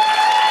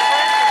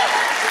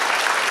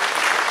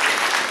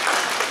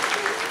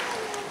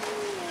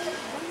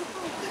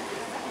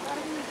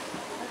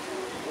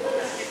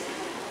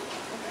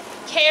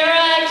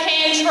 Kara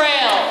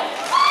Cantrell.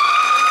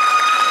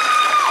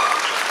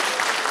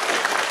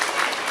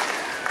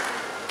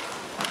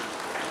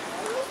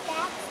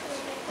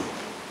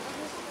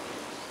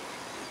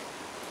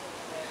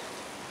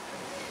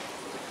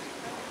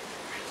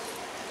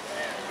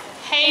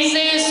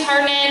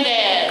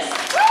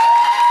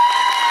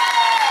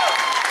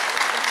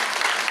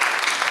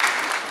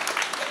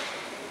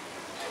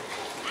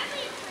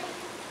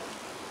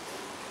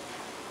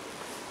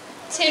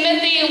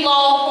 Timothy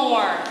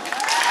Lawhorn.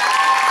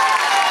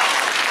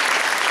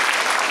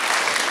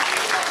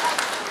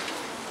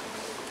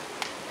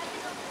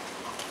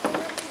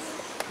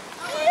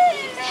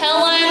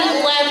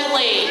 Helen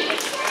Levely.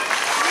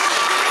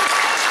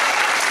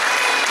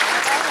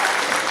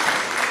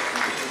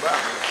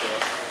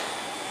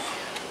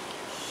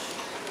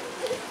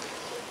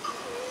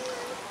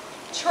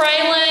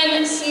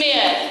 Traylon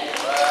Smith.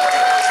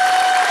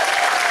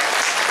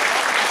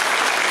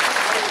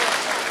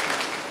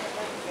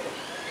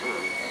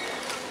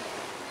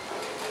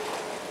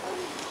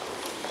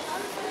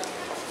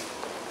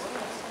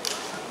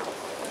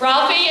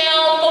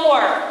 Raphael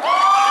Thorpe.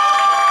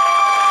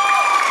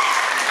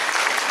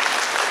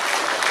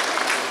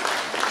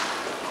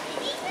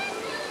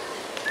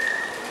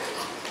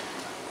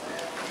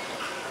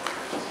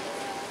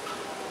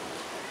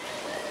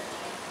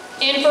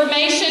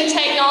 Information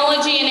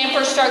Technology and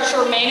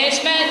Infrastructure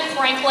Management,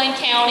 Franklin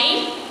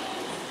County.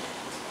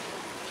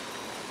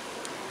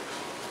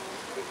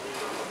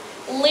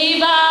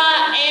 Levi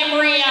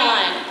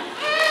Amrian.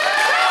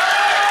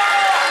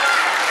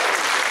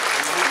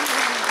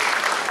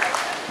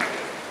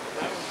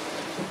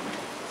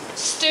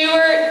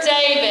 Stuart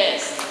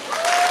Davis.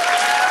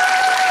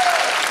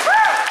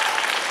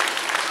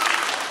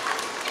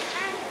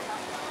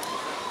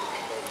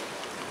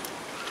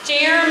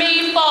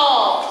 Jeremy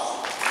Falls.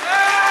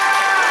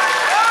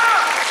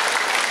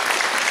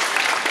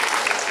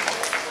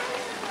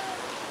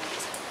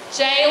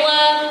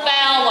 Jayla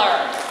Fowler.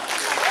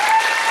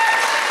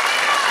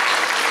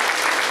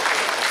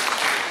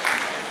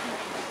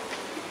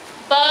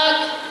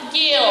 Buck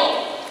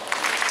Gill.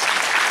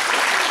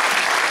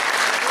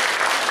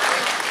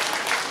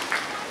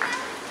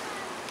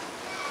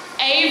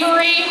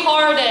 Avery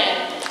Harden.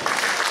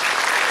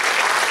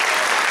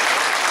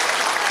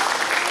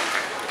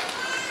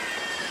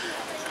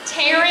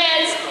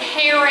 Terrence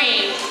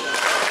Herring.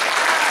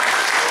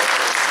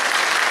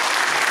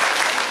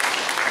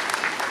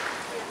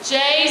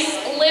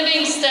 Jace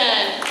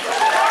Livingston.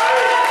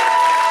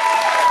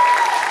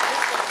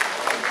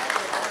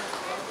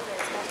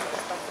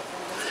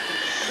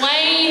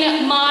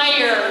 Wayne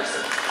Myers.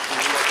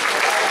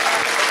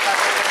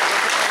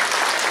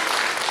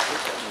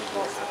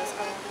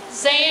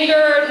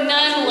 Xander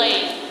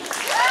Nunley.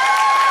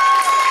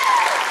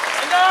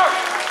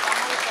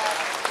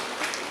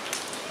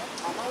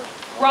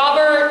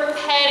 Robert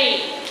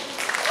Petty.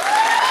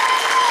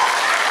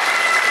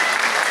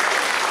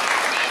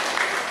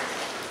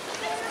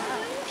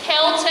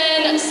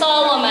 Kelton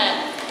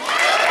Solomon.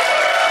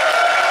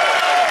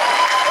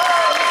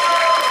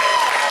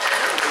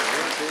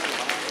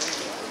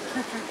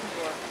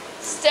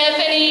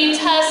 Stephanie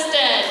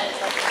Tustin.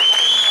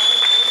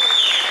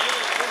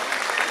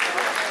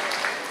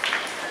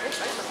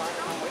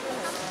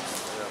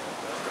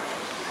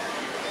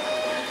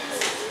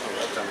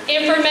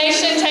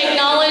 Information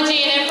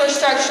Technology and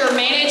Infrastructure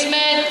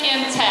Management,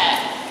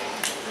 MTech.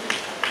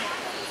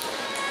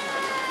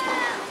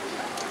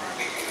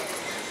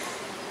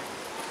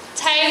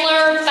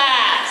 Taylor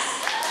Bass.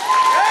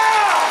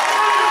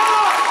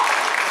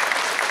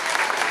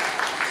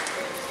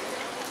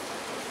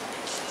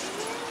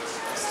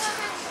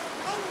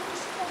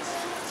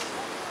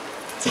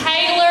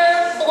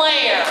 Taylor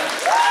Blair.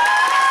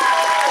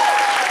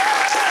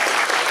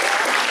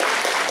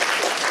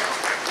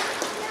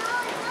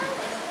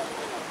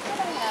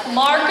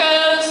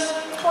 Marcos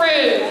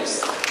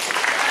Cruz.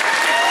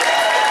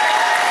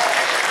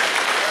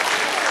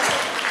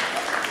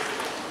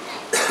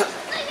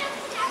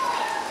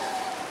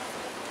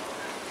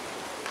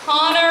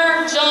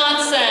 Connor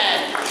Johnson.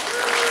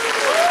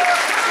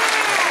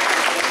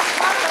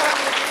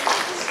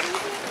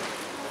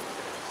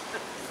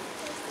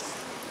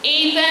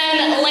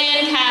 Ethan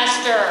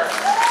Lancaster.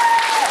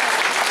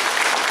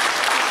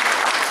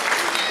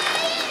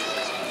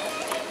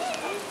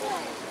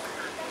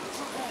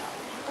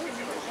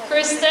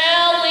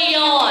 Christelle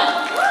Leon.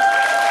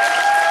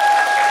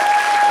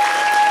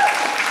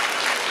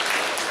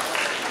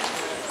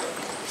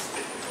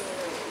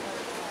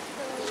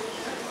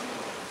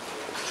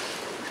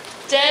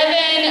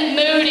 Devin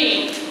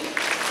Moody.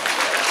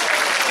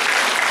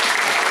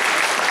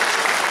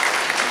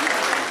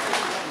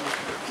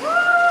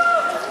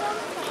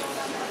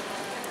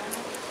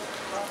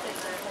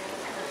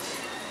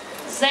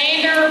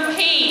 Xander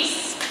Peace.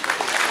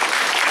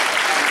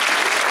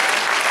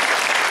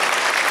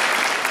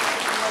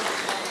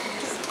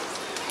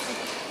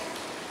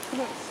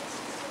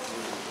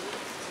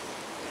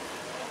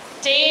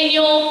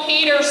 Daniel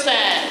Peterson.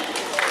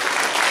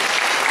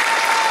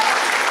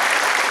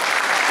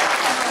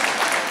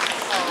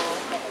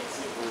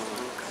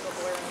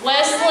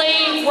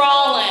 Wesley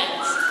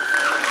Rollins.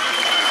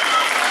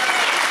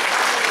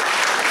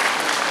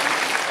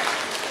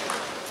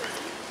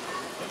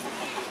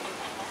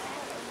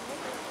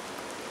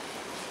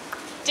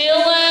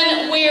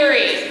 Dylan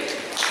Weary.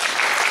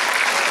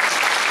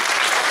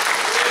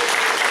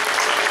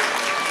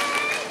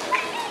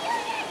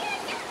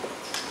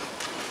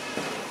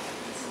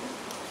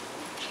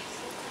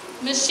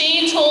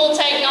 Machine Tool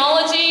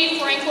Technology,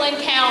 Franklin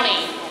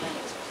County.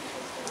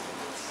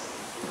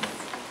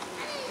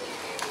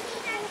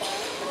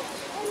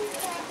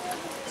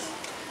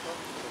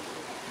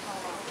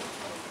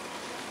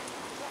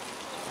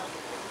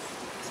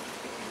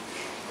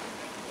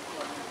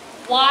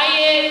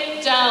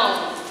 Wyatt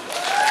Doan.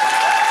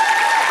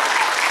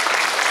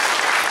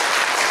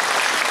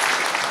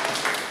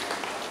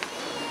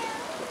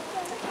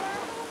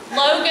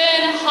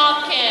 Logan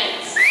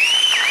Hopkins.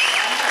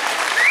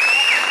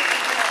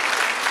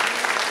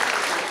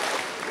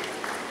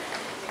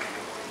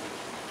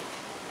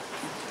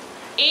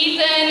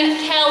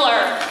 Ethan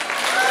Keller.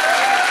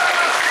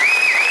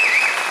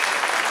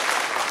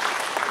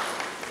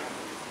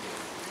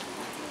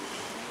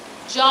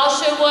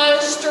 Joshua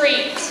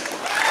Street.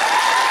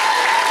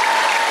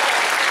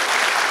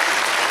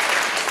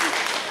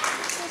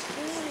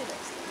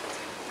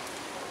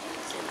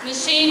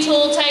 Machine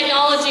Tool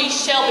Technology,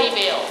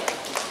 Shelbyville.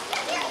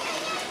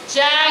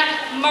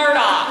 Jack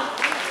Murdoch.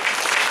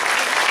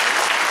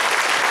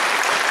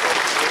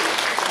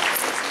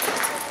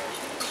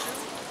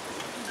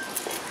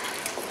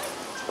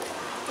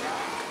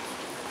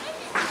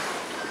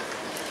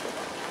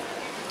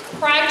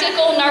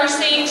 Practical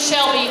Nursing,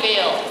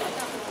 Shelbyville.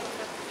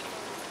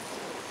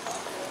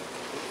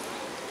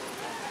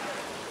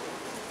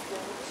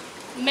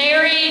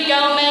 Mary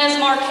Gomez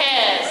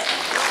Marquez.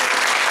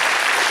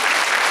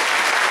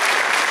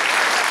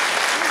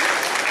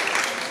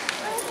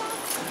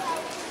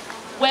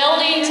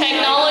 Welding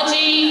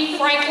Technology,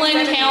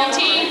 Franklin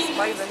County.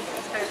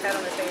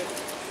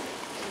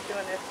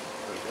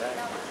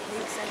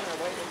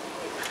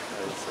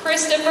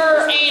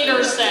 Christopher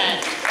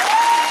Anderson.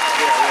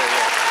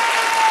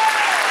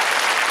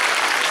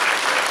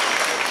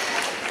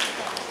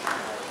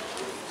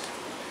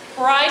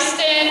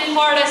 Bryson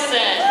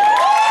Hardison.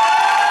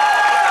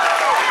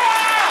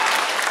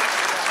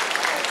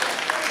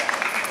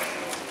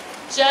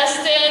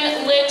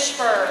 Justin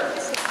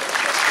Litchford.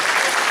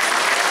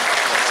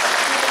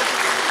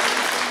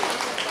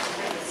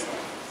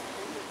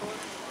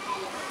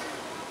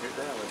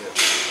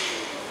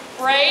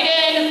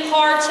 Braden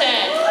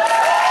Parton.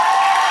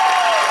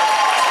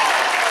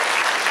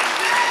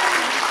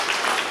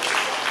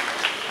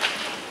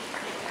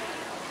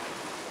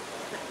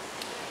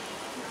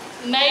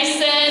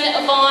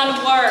 Mason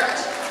Von Wert.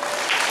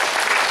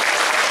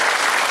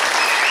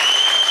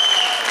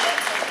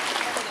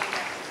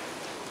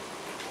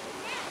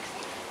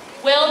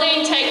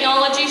 Welding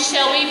Technology,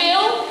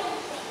 Shelbyville.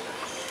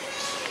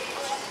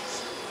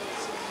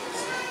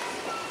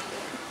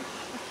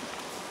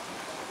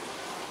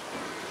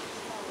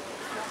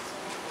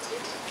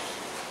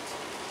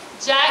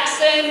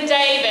 Jackson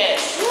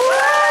Davis.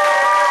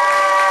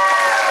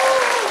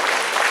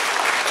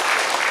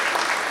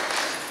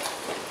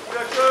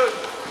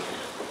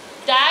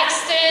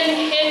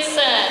 Daxton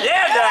Hitson.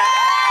 Yeah, Dax.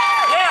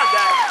 Yeah,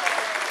 Dax.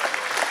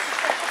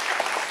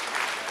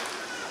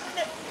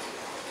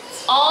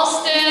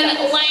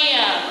 Austin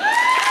Lamb.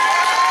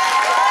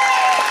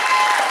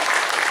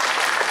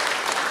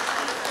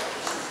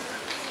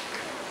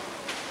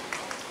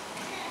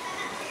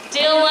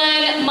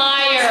 Dylan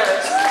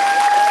Myers.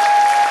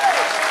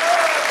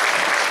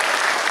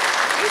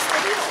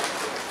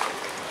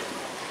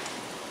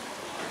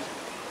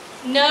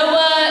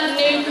 Noah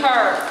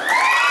Newkirk.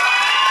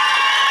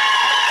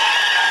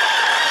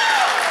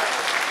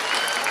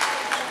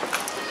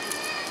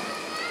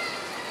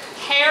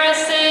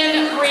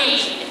 Harrison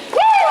Reed.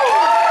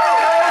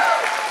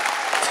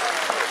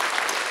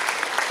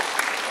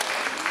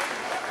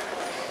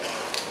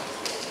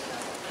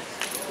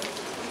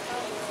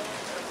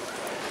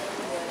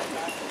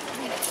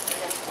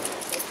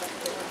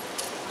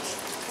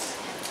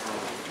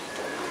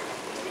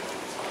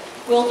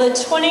 Will the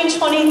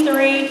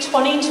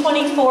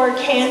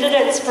 2023-2024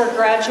 candidates for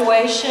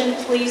graduation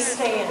please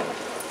stand?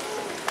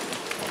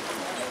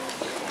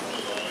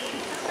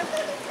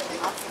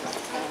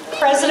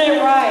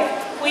 President Wright,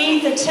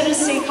 we, the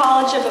Tennessee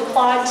College of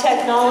Applied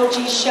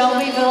Technology,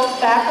 Shelbyville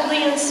faculty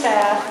and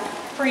staff,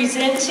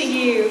 present to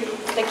you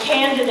the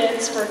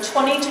candidates for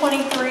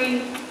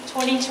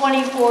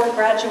 2023-2024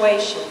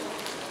 graduation.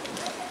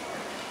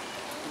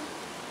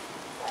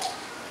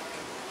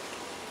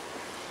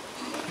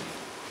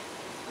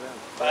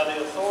 By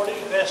the authority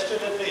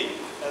vested in me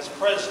as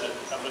president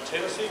of the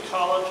Tennessee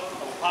College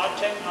of Applied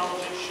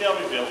Technology,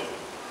 Shelbyville,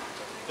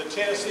 the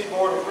Tennessee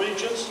Board of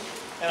Regents,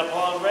 and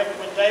upon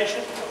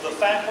recommendation of the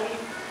faculty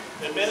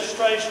and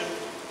administration,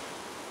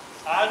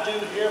 I do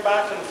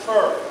hereby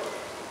confer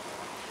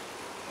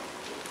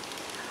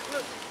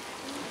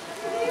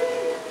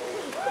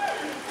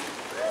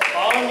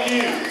on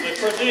you the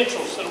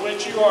credentials in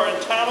which you are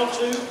entitled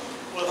to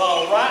with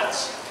all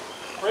rights,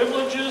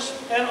 privileges,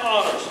 and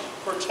honors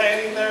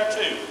pertaining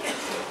thereto.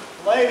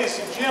 Ladies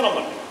and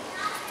gentlemen,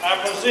 I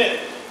present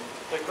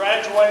the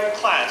graduating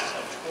class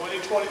of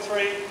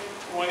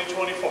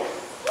 2023-2024.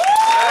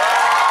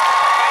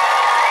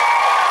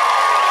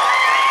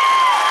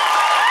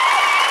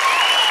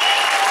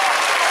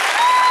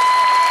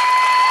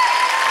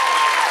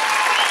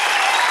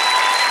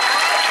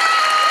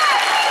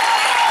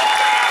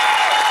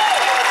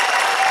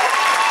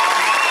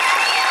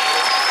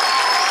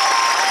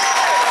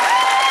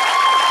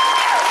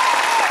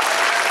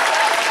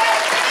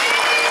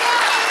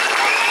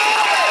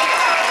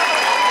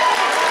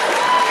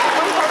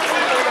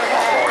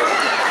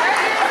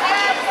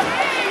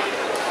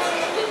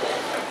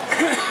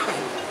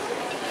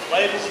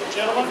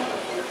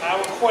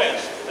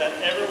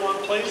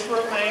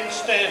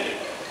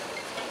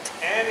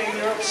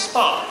 appropriate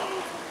spot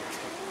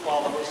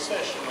while the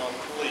processional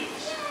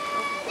leaves.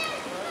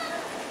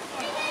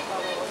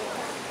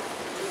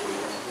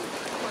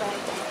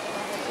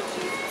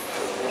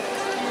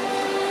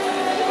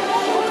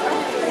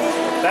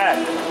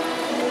 Back.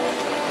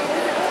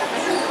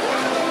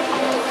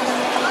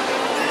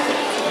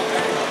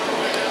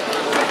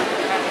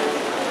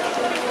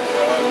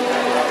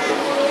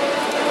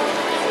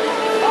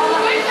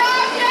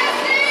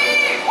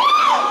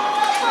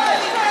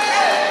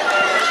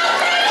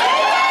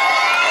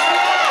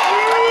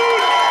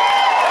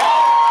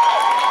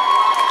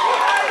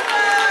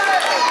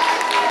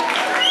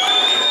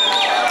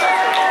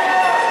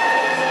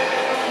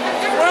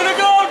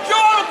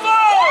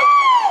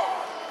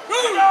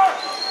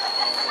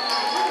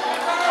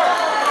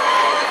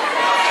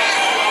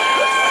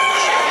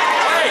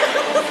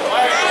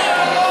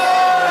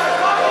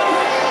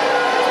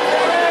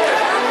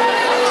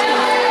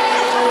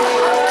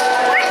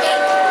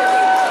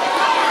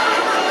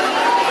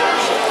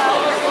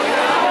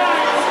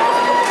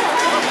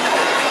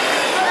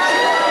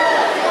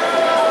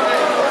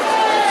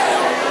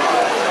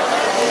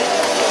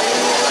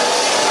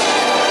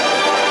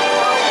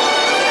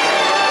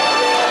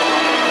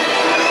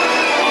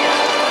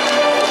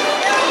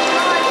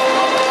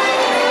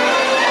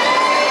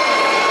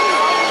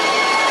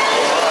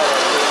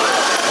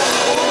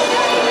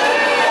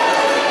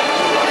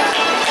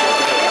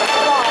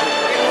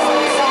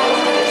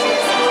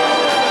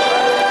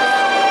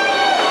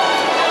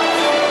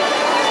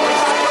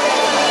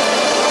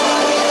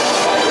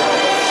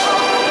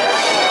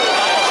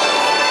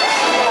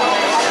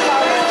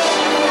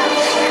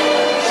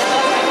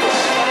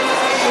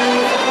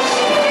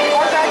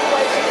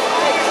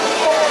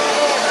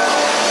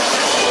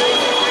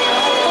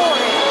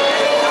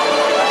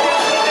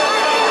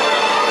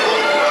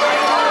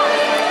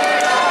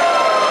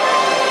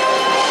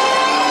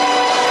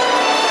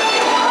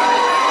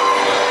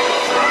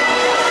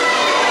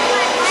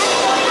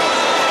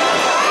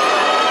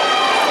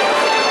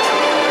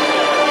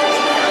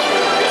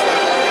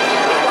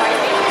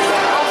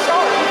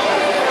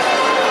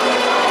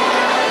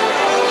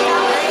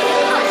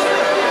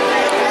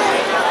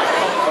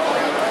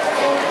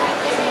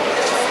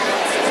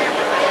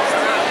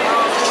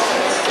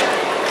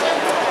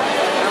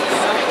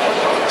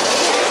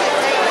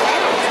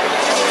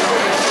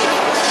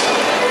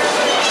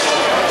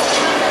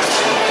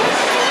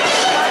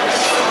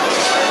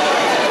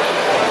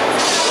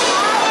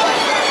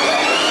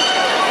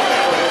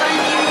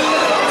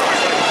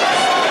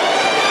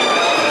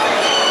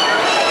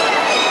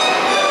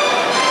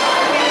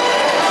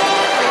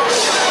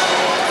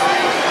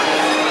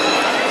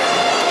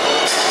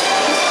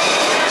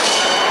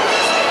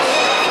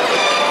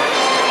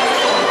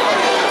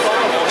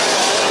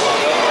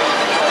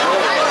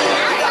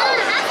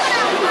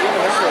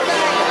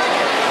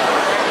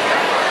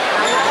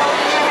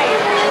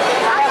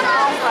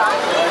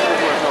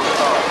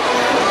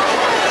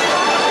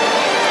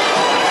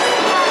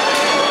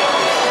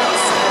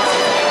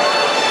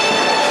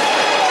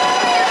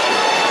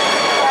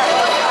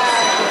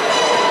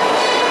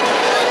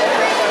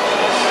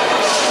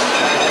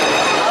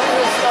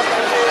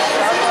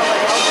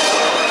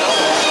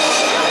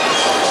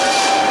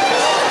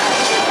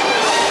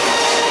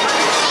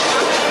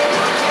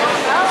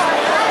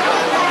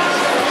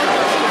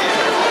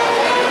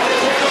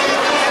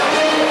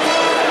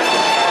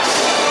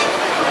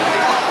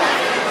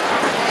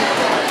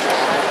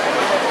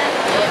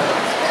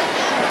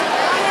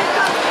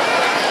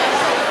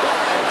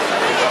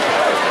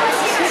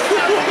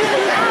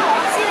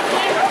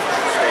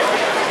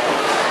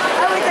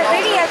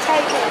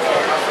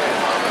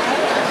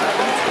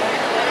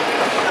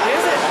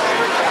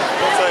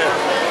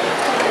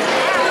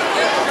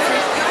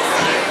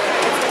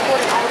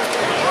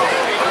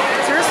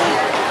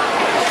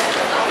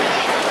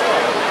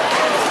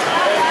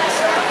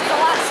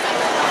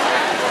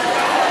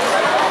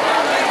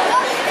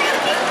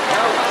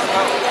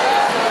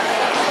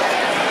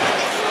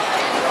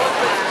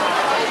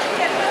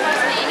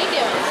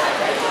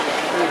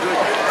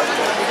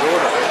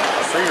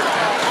 Singer. We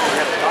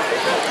have to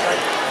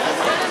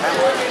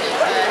talk.